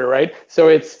transporter, right? So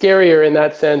it's scarier in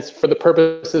that sense for the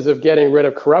purposes of getting rid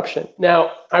of corruption.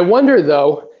 Now, I wonder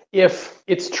though, if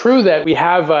it's true that we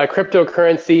have a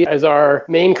cryptocurrency as our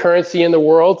main currency in the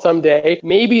world someday,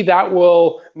 maybe that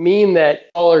will mean that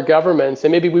all our governments,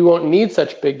 and maybe we won't need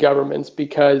such big governments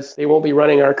because they won't be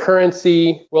running our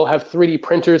currency. We'll have 3D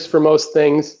printers for most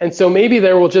things. And so maybe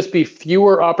there will just be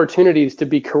fewer opportunities to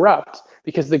be corrupt,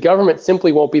 because the government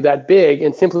simply won't be that big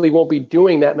and simply won't be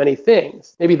doing that many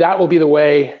things. Maybe that will be the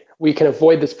way we can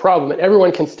avoid this problem. And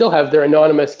everyone can still have their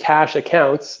anonymous cash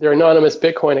accounts, their anonymous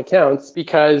Bitcoin accounts,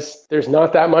 because there's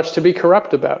not that much to be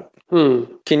corrupt about.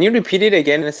 Can you repeat it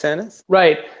again in a sentence?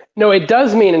 Right. No, it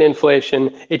does mean an inflation.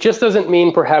 It just doesn't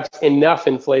mean perhaps enough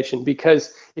inflation,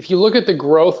 because if you look at the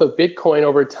growth of Bitcoin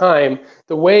over time,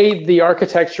 the way the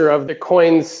architecture of the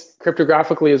coins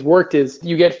cryptographically has worked is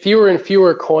you get fewer and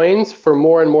fewer coins for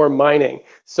more and more mining.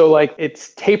 So like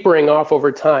it's tapering off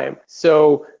over time.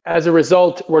 So as a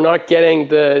result, we're not getting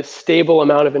the stable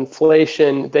amount of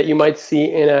inflation that you might see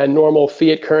in a normal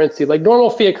fiat currency. Like normal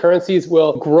fiat currencies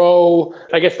will grow,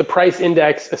 I guess the price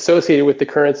index associated with the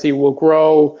currency will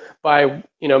grow by,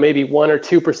 maybe 1 or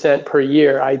 2% per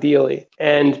year, ideally.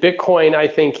 And Bitcoin, I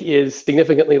think, is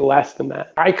significantly less than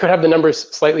that. I could have the numbers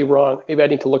slightly wrong. Maybe I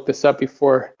need to look this up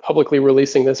before publicly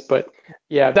releasing this, but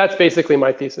yeah, that's basically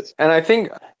my thesis. And I think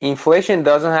inflation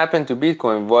doesn't happen to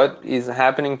Bitcoin. What is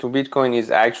happening to Bitcoin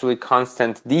is actually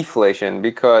constant deflation,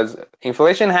 because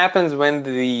inflation happens when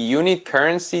the unit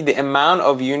currency, the amount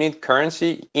of unit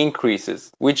currency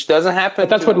increases, which doesn't happen. But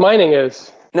that's what mining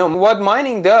is. No, what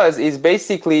mining does is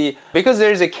basically, because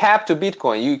there is a cap to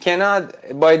Bitcoin, you cannot,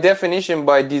 by definition,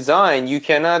 by design, you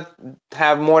cannot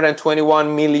have more than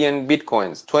 21 million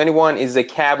Bitcoins. 21 is the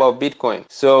cap of Bitcoin.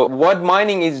 So what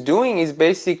mining is doing is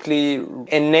basically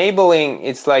enabling,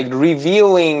 it's like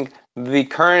revealing the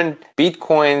current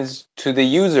Bitcoins to the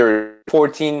user,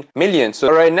 14 million.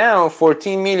 So right now,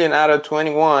 14 million out of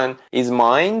 21 is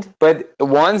mined. But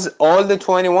once all the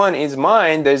 21 is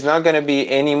mined, there's not going to be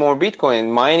any more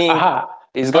Bitcoin. Mining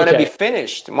is going to be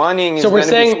finished. Mining is going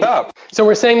to be stopped. So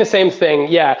we're saying the same thing.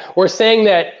 Yeah. We're saying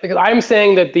that, because I'm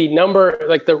saying that the number,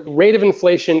 like the rate of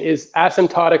inflation is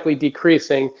asymptotically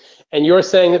decreasing. And you're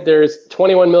saying that there's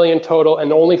 21 million total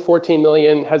and only 14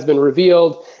 million has been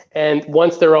revealed. And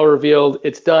once they're all revealed,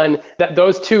 it's done. That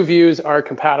those two views are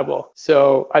compatible.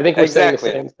 So I think we're saying the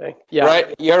same thing. Yeah.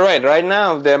 Right. You're right. Right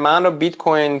now, the amount of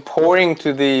Bitcoin pouring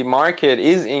to the market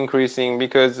is increasing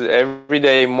because every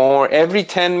day more, every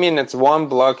 10 minutes, one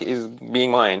block is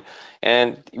being mined.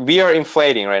 And we are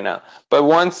inflating right now. But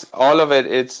once all of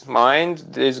it's mined,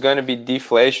 there's going to be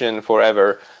deflation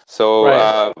forever.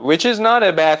 So, which is not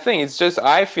a bad thing. It's just,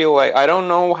 I feel like, I don't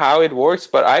know how it works,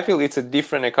 but I feel it's a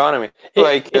different economy.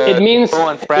 It means,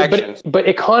 on fractions. But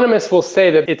economists will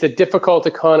say that it's a difficult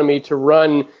economy to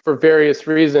run for various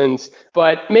reasons.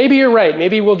 But maybe you're right.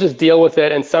 Maybe we'll just deal with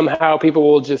it and somehow people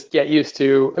will just get used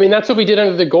to. I mean, that's what we did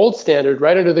under the gold standard,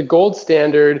 right? Under the gold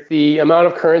standard, the amount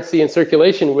of currency in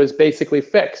circulation was basically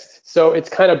fixed. So it's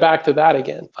kind of back to that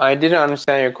again. I didn't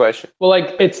understand your question. Well,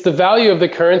 like it's the value of the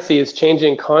currency is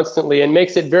changing constantly and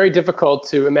makes it very difficult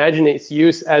to imagine its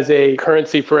use as a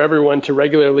currency for everyone to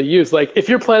regularly use. Like if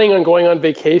you're planning on going on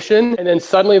vacation and then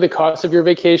suddenly the cost of your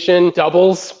vacation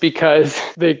doubles because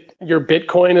your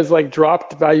Bitcoin is like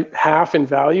dropped by half in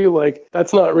value, like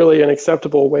that's not really an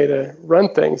acceptable way to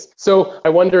run things. So I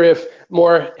wonder if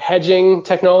more hedging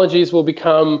technologies will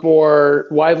become more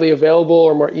widely available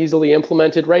or more easily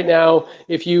implemented. Right now,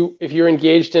 if you're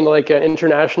engaged in like an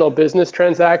international business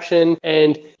transaction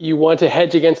and you want to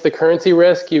hedge against the currency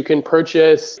risk, you can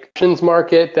purchase options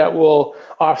market that will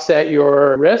offset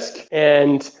your risk.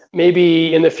 And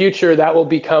maybe in the future, that will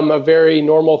become a very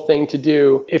normal thing to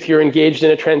do if you're engaged in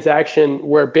a transaction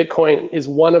where Bitcoin is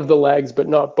one of the legs, but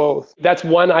not both. That's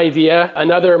one idea.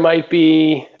 Another might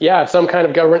be, some kind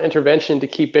of government intervention to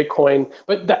keep Bitcoin.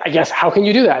 But I guess, how can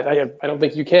you do that? I don't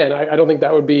think you can. I don't think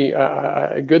that would be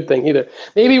a good thing either.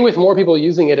 Maybe with more people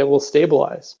using it, it will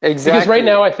stabilize. Exactly. Because right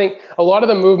now, I think a lot of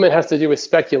the movement has to do with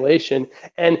speculation.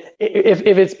 And if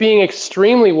it's being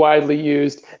extremely widely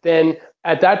used, then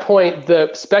at that point, the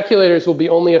speculators will be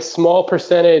only a small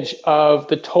percentage of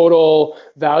the total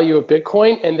value of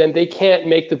Bitcoin, and then they can't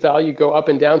make the value go up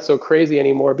and down so crazy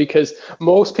anymore because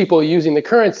most people using the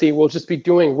currency will just be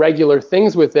doing regular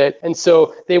things with it. And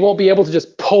so they won't be able to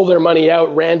just pull their money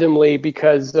out randomly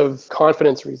because of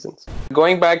confidence reasons.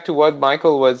 Going back to what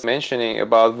Michael was mentioning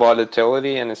about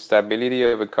volatility and stability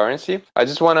of a currency, I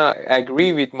just want to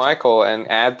agree with Michael and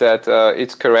add that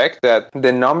it's correct that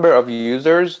the number of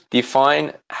users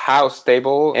define how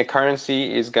stable a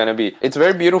currency is going to be. It's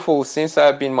very beautiful since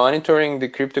I've been monitoring the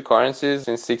cryptocurrencies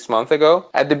since 6 months ago.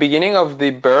 At the beginning of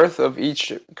the birth of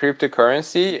each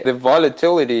cryptocurrency, the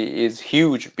volatility is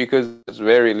huge because it's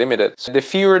very limited. So the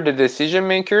fewer the decision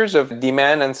makers of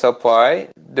demand and supply,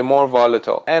 the more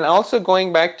volatile. And also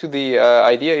going back to the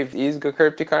idea if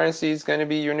cryptocurrency is going to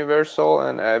be universal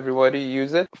and everybody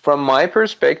use it. From my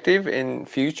perspective, in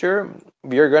future,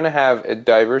 we are going to have a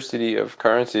diversity of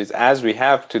currencies as we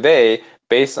have today,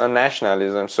 based on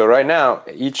nationalism. So right now,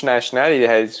 each nationality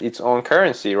has its own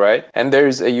currency, right? And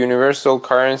there's a universal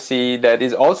currency that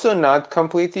is also not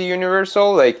completely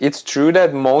universal. Like, it's true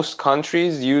that most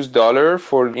countries use dollar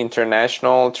for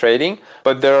international trading,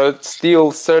 but there are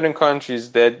still certain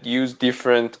countries that use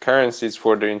different currencies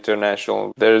for their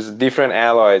international. There's different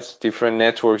allies, different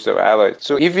networks of allies.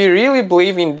 So if we really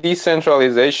believe in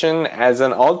decentralization as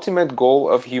an ultimate goal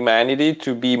of humanity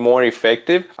to be more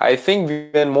effective, I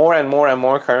think when more and more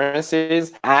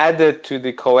currencies added to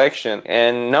the collection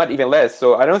and not even less.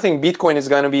 So I don't think Bitcoin is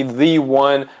going to be the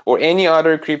one, or any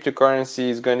other cryptocurrency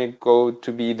is going to go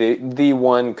to be the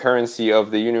one currency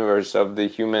of the universe, of the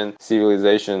human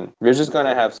civilization. We're just going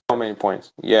to have so many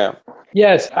points. Yeah.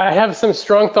 Yes, I have some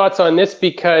strong thoughts on this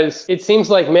because it seems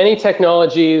like many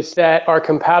technologies that are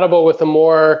compatible with a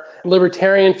more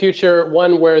libertarian future,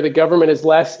 one where the government is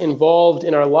less involved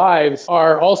in our lives,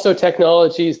 are also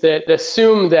technologies that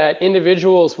assume that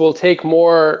individuals will take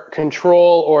more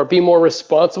control or be more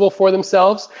responsible for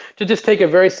themselves. To just take a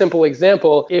very simple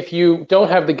example, if you don't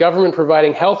have the government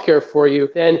providing healthcare for you,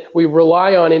 then we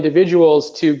rely on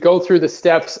individuals to go through the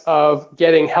steps of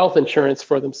getting health insurance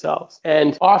for themselves.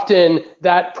 And often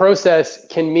that process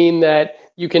can mean that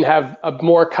you can have a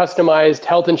more customized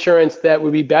health insurance that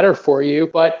would be better for you.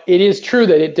 But it is true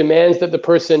that it demands that the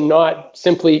person not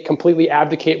simply completely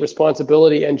abdicate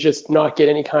responsibility and just not get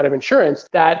any kind of insurance.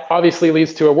 That obviously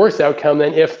leads to a worse outcome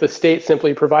than if the state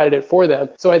simply provided it for them.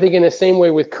 So I think in the same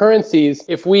way with currencies,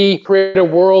 if we create a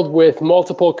world with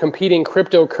multiple competing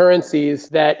cryptocurrencies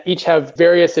that each have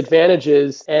various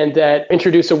advantages and that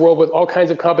introduce a world with all kinds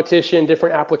of competition,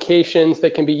 different applications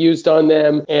that can be used on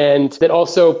them, and that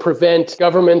also prevent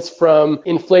governments from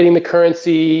inflating the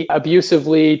currency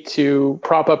abusively to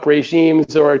prop up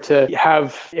regimes or to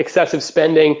have excessive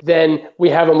spending, then we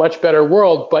have a much better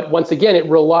world. But once again, it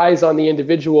relies on the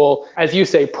individual, as you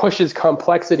say, pushes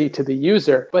complexity to the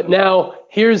user. But now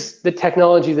here's the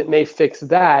technology that may fix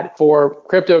that for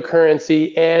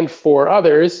cryptocurrency and for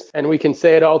others, and we can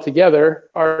say it all together,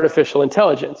 artificial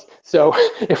intelligence. So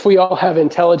if we all have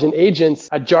intelligent agents,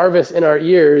 a Jarvis in our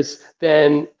ears,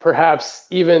 then perhaps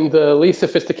even the least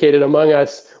sophisticated among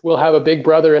us will have a big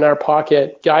brother in our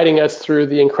pocket guiding us through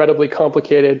the incredibly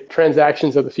complicated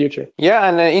transactions of the future. Yeah,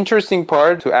 and an interesting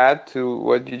part to add to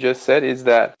what you just said is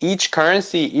that each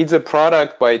currency is a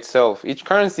product by itself. Each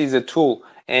currency is a tool.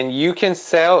 And you can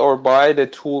sell or buy the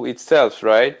tool itself,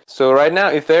 right? So right now,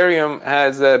 Ethereum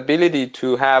has the ability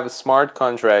to have smart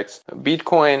contracts.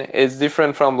 Bitcoin is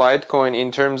different from Litecoin in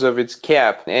terms of its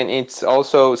cap. And it's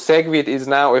also, Segwit is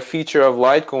now a feature of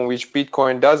Litecoin, which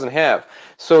Bitcoin doesn't have.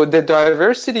 So the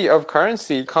diversity of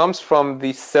currency comes from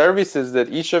the services that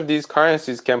each of these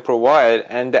currencies can provide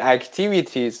and the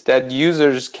activities that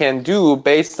users can do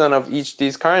based on of each of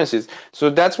these currencies. So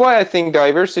that's why I think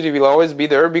diversity will always be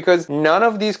there, because none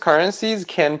of these currencies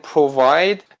can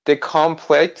provide the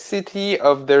complexity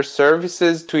of their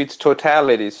services to its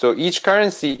totality. So each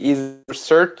currency is a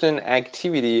certain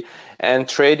activity and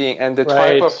trading and the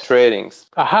type of tradings.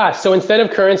 Aha, so instead of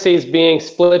currencies being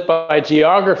split by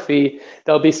geography,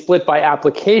 they'll be split by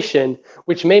application,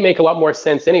 which may make a lot more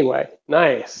sense anyway.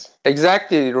 Nice.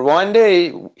 Exactly. One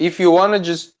day, if you want to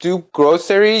just do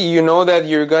grocery, you know that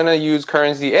you're going to use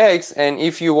currency X. And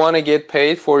if you want to get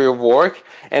paid for your work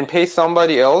and pay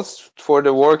somebody else for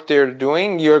the work they're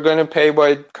doing, you're going to pay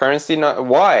by currency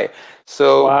Y.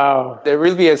 So wow, there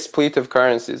will be a split of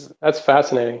currencies. that's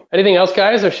fascinating. Anything else,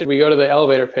 guys, or should we go to the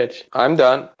elevator pitch? I'm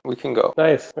done. We can go.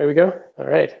 Nice. There we go. All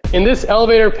right. In this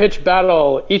elevator pitch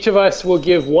battle, each of us will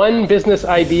give one business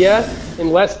idea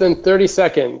in less than 30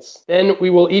 seconds. Then we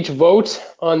will each vote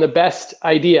on the best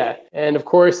idea. And of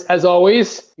course, as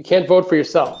always, you can't vote for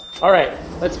yourself. All right,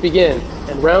 let's begin.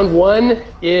 And round one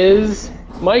is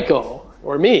Michael,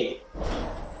 or me.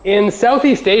 In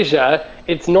Southeast Asia,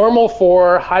 it's normal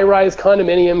for high-rise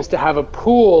condominiums to have a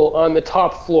pool on the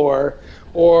top floor,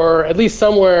 or at least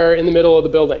somewhere in the middle of the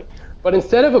building. But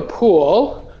instead of a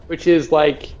pool, which is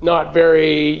like not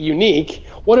very unique,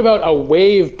 what about a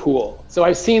wave pool? So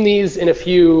I've seen these in a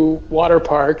few water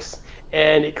parks,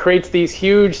 and it creates these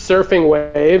huge surfing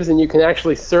waves, and you can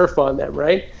actually surf on them,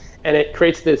 right? And it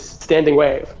creates this standing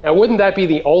wave. Now, wouldn't that be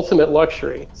the ultimate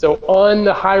luxury? So on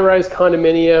the high-rise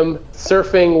condominium,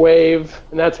 surfing wave,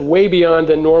 and that's way beyond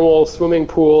a normal swimming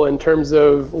pool in terms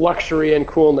of luxury and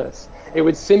coolness. It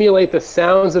would simulate the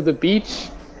sounds of the beach,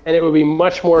 and it would be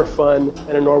much more fun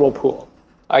than a normal pool.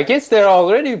 I guess there are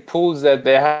already pools that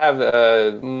they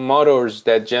have motors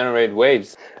that generate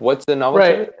waves. What's the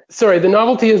novelty? Right. Sorry, the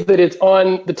novelty is that it's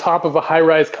on the top of a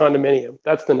high-rise condominium.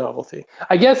 That's the novelty.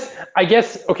 I guess,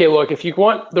 okay, look, if you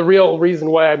want the real reason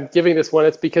why I'm giving this one,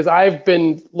 it's because I've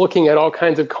been looking at all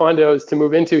kinds of condos to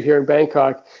move into here in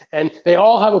Bangkok, and they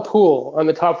all have a pool on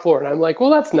the top floor. And I'm like, well,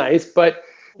 that's nice, but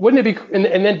wouldn't it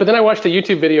be, but then I watched a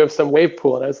YouTube video of some wave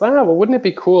pool, and I was like, well, wouldn't it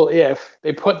be cool if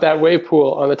they put that wave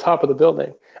pool on the top of the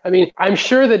building? I mean, I'm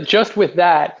sure that just with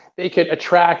that, they could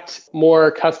attract more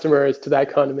customers to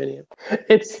that condominium.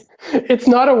 It's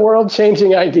not a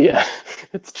world-changing idea.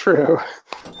 It's true.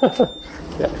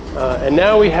 Okay. And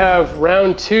now we have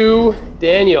round two,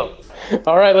 Daniel.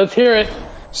 All right, let's hear it.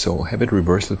 So habit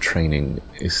reversal training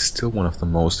is still one of the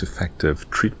most effective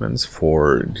treatments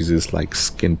for diseases like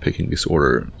skin picking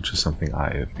disorder, which is something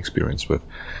I've experienced with.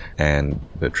 And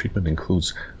the treatment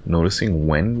includes noticing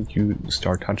when you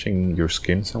start touching your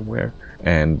skin somewhere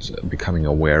and becoming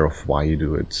aware of why you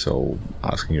do it. So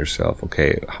asking yourself,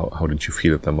 okay, how did you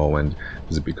feel at the moment?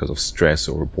 Is it because of stress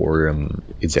or boredom,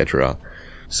 etc.?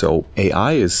 So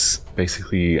AI is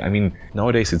basically, I mean,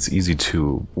 nowadays it's easy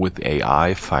to, with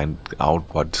AI, find out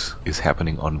what is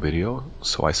happening on video.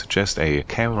 So I suggest a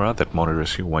camera that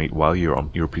monitors you while you're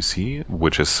on your PC,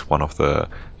 which is one of the,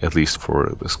 at least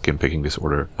for the skin picking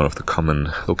disorder, one of the common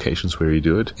locations where you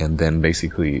do it. And then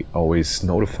basically always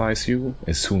notifies you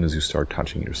as soon as you start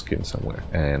touching your skin somewhere.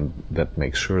 And that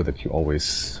makes sure that you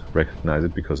always recognize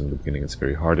it, because in the beginning it's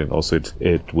very hard. And also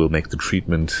it will make the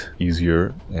treatment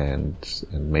easier and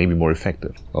maybe more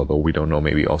effective. Although we don't know,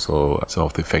 maybe also some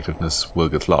of the effectiveness will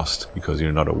get lost because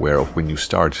you're not aware of when you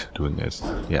start doing it.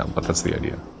 Yeah, but that's the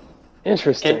idea.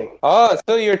 Interesting. Oh,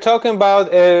 so you're talking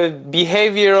about a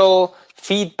behavioral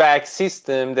feedback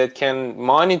system that can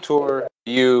monitor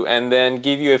you and then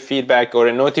give you a feedback or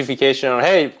a notification, or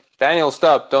hey, Daniel,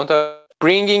 stop, don't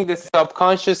bringing the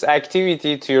subconscious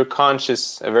activity to your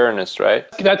conscious awareness, right?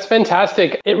 That's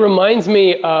fantastic. It reminds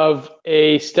me of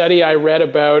a study I read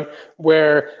about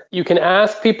where you can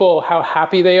ask people how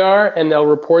happy they are and they'll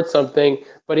report something.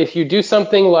 But if you do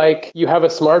something like you have a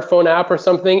smartphone app or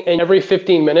something, and every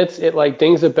 15 minutes it like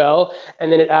dings a bell, and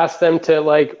then it asks them to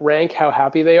like rank how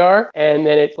happy they are. And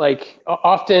then it like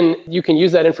often you can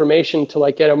use that information to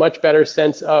like get a much better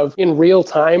sense of in real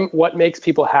time what makes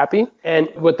people happy. And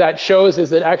what that shows is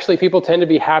that actually people tend to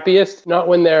be happiest not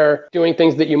when they're doing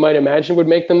things that you might imagine would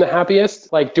make them the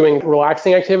happiest, like doing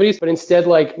relaxing activities, but instead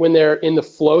like when they're in the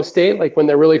flow state, like when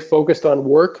they're really focused on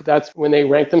work, that's when they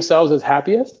rank themselves as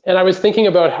happiest. And I was thinking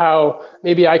about how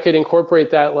maybe I could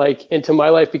incorporate that like into my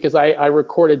life, because I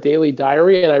record a daily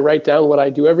diary and I write down what I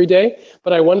do every day.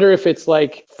 But I wonder if it's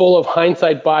like full of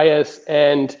hindsight bias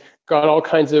and got all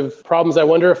kinds of problems. I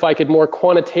wonder if I could more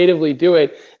quantitatively do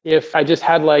it if I just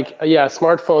had like a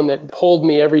smartphone that told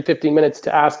me every 15 minutes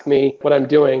to ask me what I'm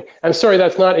doing. I'm sorry,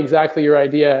 that's not exactly your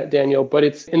idea, Daniel, but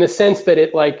it's in the sense that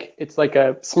it's like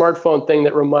a smartphone thing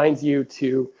that reminds you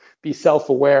to be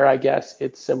self-aware. I guess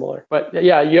it's similar. But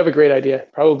yeah, you have a great idea.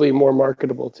 Probably more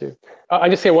marketable too. I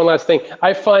just say one last thing.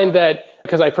 I find that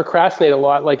because I procrastinate a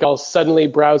lot, like I'll suddenly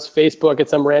browse Facebook at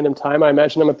some random time. I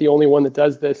imagine I'm not the only one that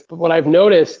does this. But what I've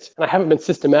noticed, and I haven't been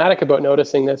systematic about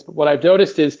noticing this, but what I've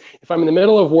noticed is if I'm in the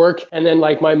middle of work and then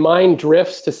like my mind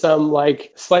drifts to some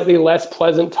like slightly less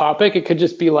pleasant topic, it could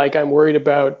just be like I'm worried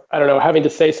about, I don't know, having to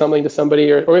say something to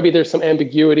somebody, or maybe there's some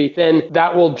ambiguity, then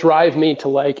that will drive me to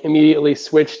like immediately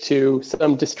switch to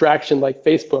some distraction like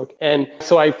Facebook. And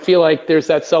so I feel like there's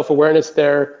that self-awareness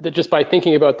there that just by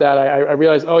thinking about that, I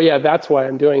realize, oh yeah, that's why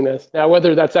I'm doing this. Now,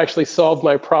 whether that's actually solved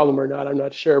my problem or not, I'm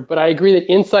not sure. But I agree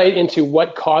that insight into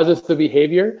what causes the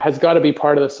behavior has got to be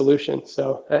part of the solution.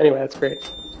 So anyway, that's great.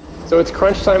 So it's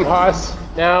crunch time, Haas.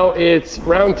 Now it's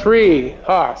round 3,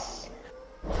 Haas.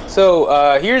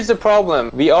 So here's the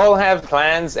problem. We all have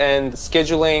plans and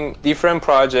scheduling different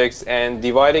projects and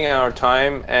dividing our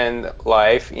time and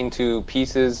life into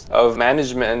pieces of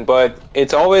management, but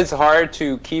it's always hard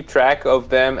to keep track of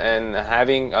them, and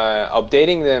having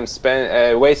updating them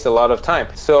waste a lot of time.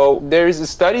 So there's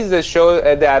studies that show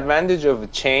the advantage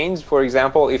of chains. For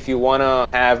example, if you want to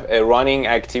have a running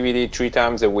activity 3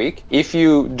 times a week, if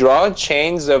you draw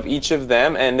chains of each of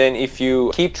them, and then if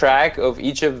you keep track of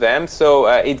each of them,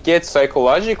 so it gets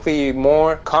psychologically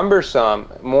more cumbersome,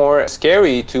 more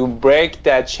scary to break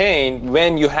that chain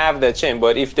when you have that chain.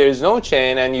 But if there's no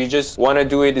chain and you just want to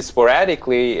do it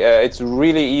sporadically, it's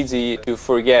really easy to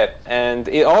forget. And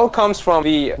it all comes from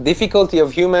the difficulty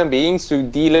of human beings to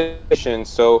delegation.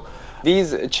 So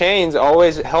these chains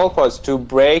always help us to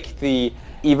break the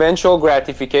eventual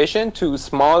gratification to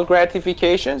small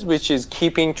gratifications, which is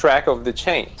keeping track of the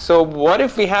chain. So what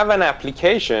if we have an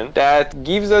application that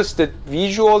gives us the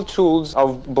visual tools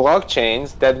of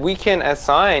blockchains that we can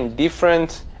assign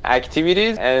different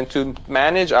activities and to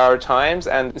manage our times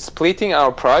and splitting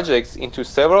our projects into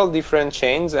several different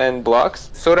chains and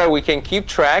blocks so that we can keep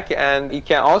track? And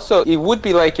it would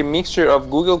be like a mixture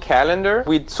of Google Calendar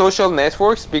with social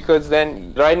networks, because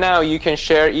then right now you can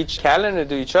share each calendar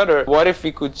to each other. What if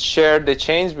we could share the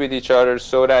chains with each other,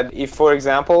 so that if, for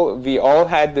example, we all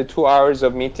had the 2 hours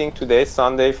of meeting today,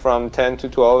 Sunday, from 10 to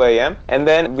 12 a.m. and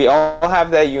then we all have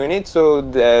that unit, so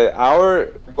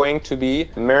our going to be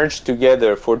merged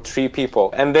together for 3 people,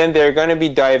 and then they're going to be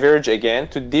diverged again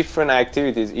to different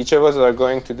activities. Each of us are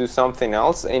going to do something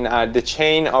else in the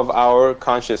chain of our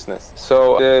consciousness.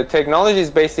 So the technology is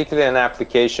basically an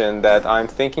application that I'm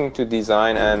thinking to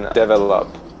design and develop.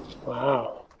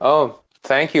 Wow. Oh,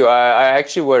 thank you. I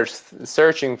actually was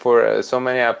searching for so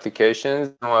many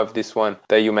applications of this one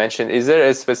that you mentioned. Is there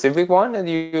a specific one that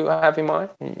you have in mind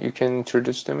you can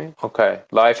introduce to me? Okay,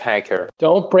 Life Hacker.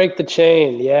 Don't break the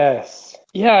chain. Yes.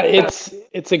 Yeah,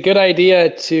 it's a good idea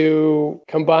to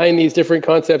combine these different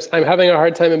concepts. I'm having a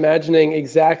hard time imagining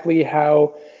exactly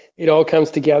how it all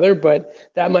comes together, but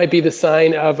that might be the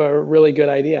sign of a really good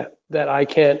idea, that I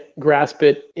can't grasp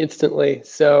it instantly.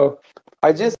 So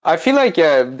I feel like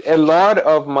a lot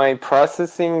of my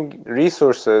processing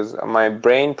resources, my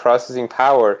brain processing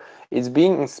power, is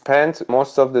being spent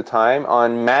most of the time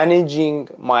on managing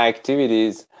my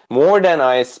activities more than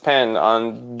I spend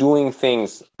on doing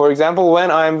things. For example,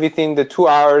 when I'm within the 2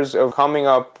 hours of coming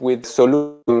up with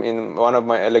solution in one of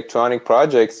my electronic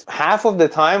projects, half of the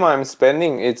time I'm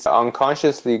spending, it's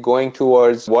unconsciously going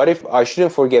towards, what if I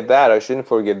shouldn't forget that, I shouldn't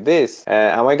forget this.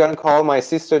 Am I going to call my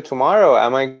sister tomorrow?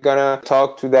 Am I going to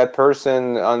talk to that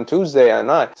person on Tuesday or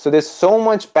not? So there's so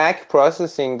much back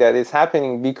processing that is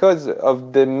happening because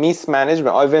of the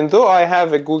mismanagement. Even though I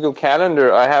have a Google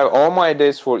Calendar, I have all my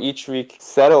days for each week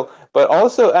settled. But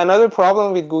also another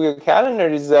problem with Google Calendar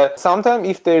is that sometimes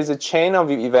if there's a chain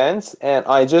of events and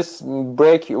I just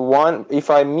break one, if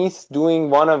I miss doing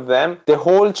one of them, the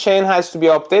whole chain has to be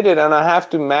updated, and I have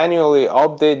to manually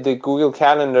update the Google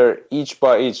Calendar each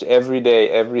by each, every day,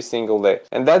 every single day.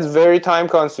 And that's very time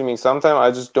consuming. Sometimes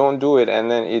I just don't do it, and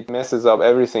then it messes up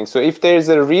everything. So if there's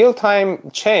a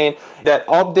real-time chain that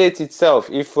updates itself,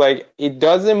 if like it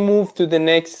doesn't move to the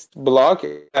next block,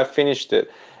 I've finished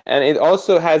it. And it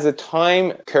also has a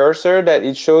time cursor that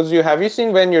it shows you. Have you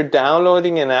seen when you're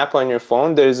downloading an app on your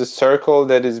phone, there's a circle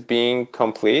that is being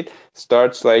complete?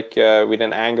 Starts like with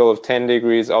an angle of 10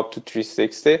 degrees up to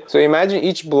 360. So imagine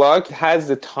each block has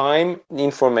the time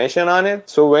information on it.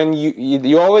 So when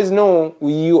you always know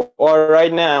you are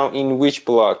right now in which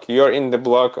block. You're in the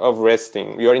block of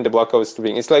resting. You're in the block of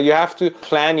sleeping. It's like you have to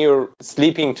plan your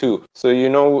sleeping too. So you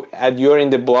know you're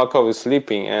in the block of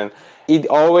sleeping, and it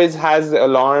always has the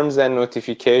alarms and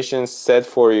notifications set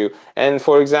for you. And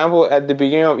for example, at the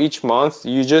beginning of each month,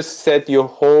 you just set your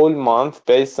whole month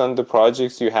based on the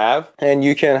projects you have, and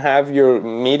you can have your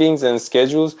meetings and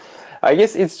schedules. I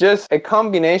guess it's just a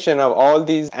combination of all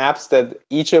these apps that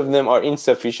each of them are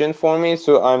insufficient for me.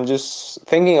 So I'm just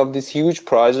thinking of this huge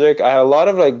project. I have a lot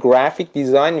of like graphic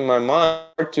design in my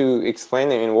mind to explain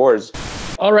them in words.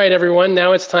 All right, everyone.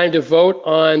 Now it's time to vote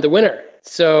on the winner.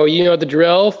 So you know the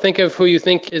drill. Think of who you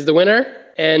think is the winner.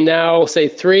 And now we'll say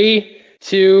 3,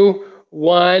 2,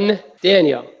 1.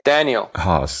 Daniel. Daniel.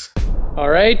 Haas. All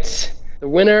right. The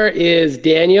winner is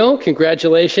Daniel.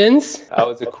 Congratulations. That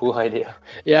was a cool idea.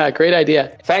 Yeah, great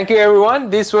idea. Thank you, everyone.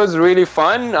 This was really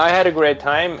fun. I had a great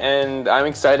time, and I'm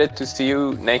excited to see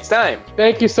you next time.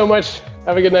 Thank you so much.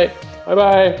 Have a good night.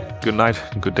 Bye-bye. Good night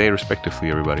and good day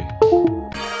respectively, everybody.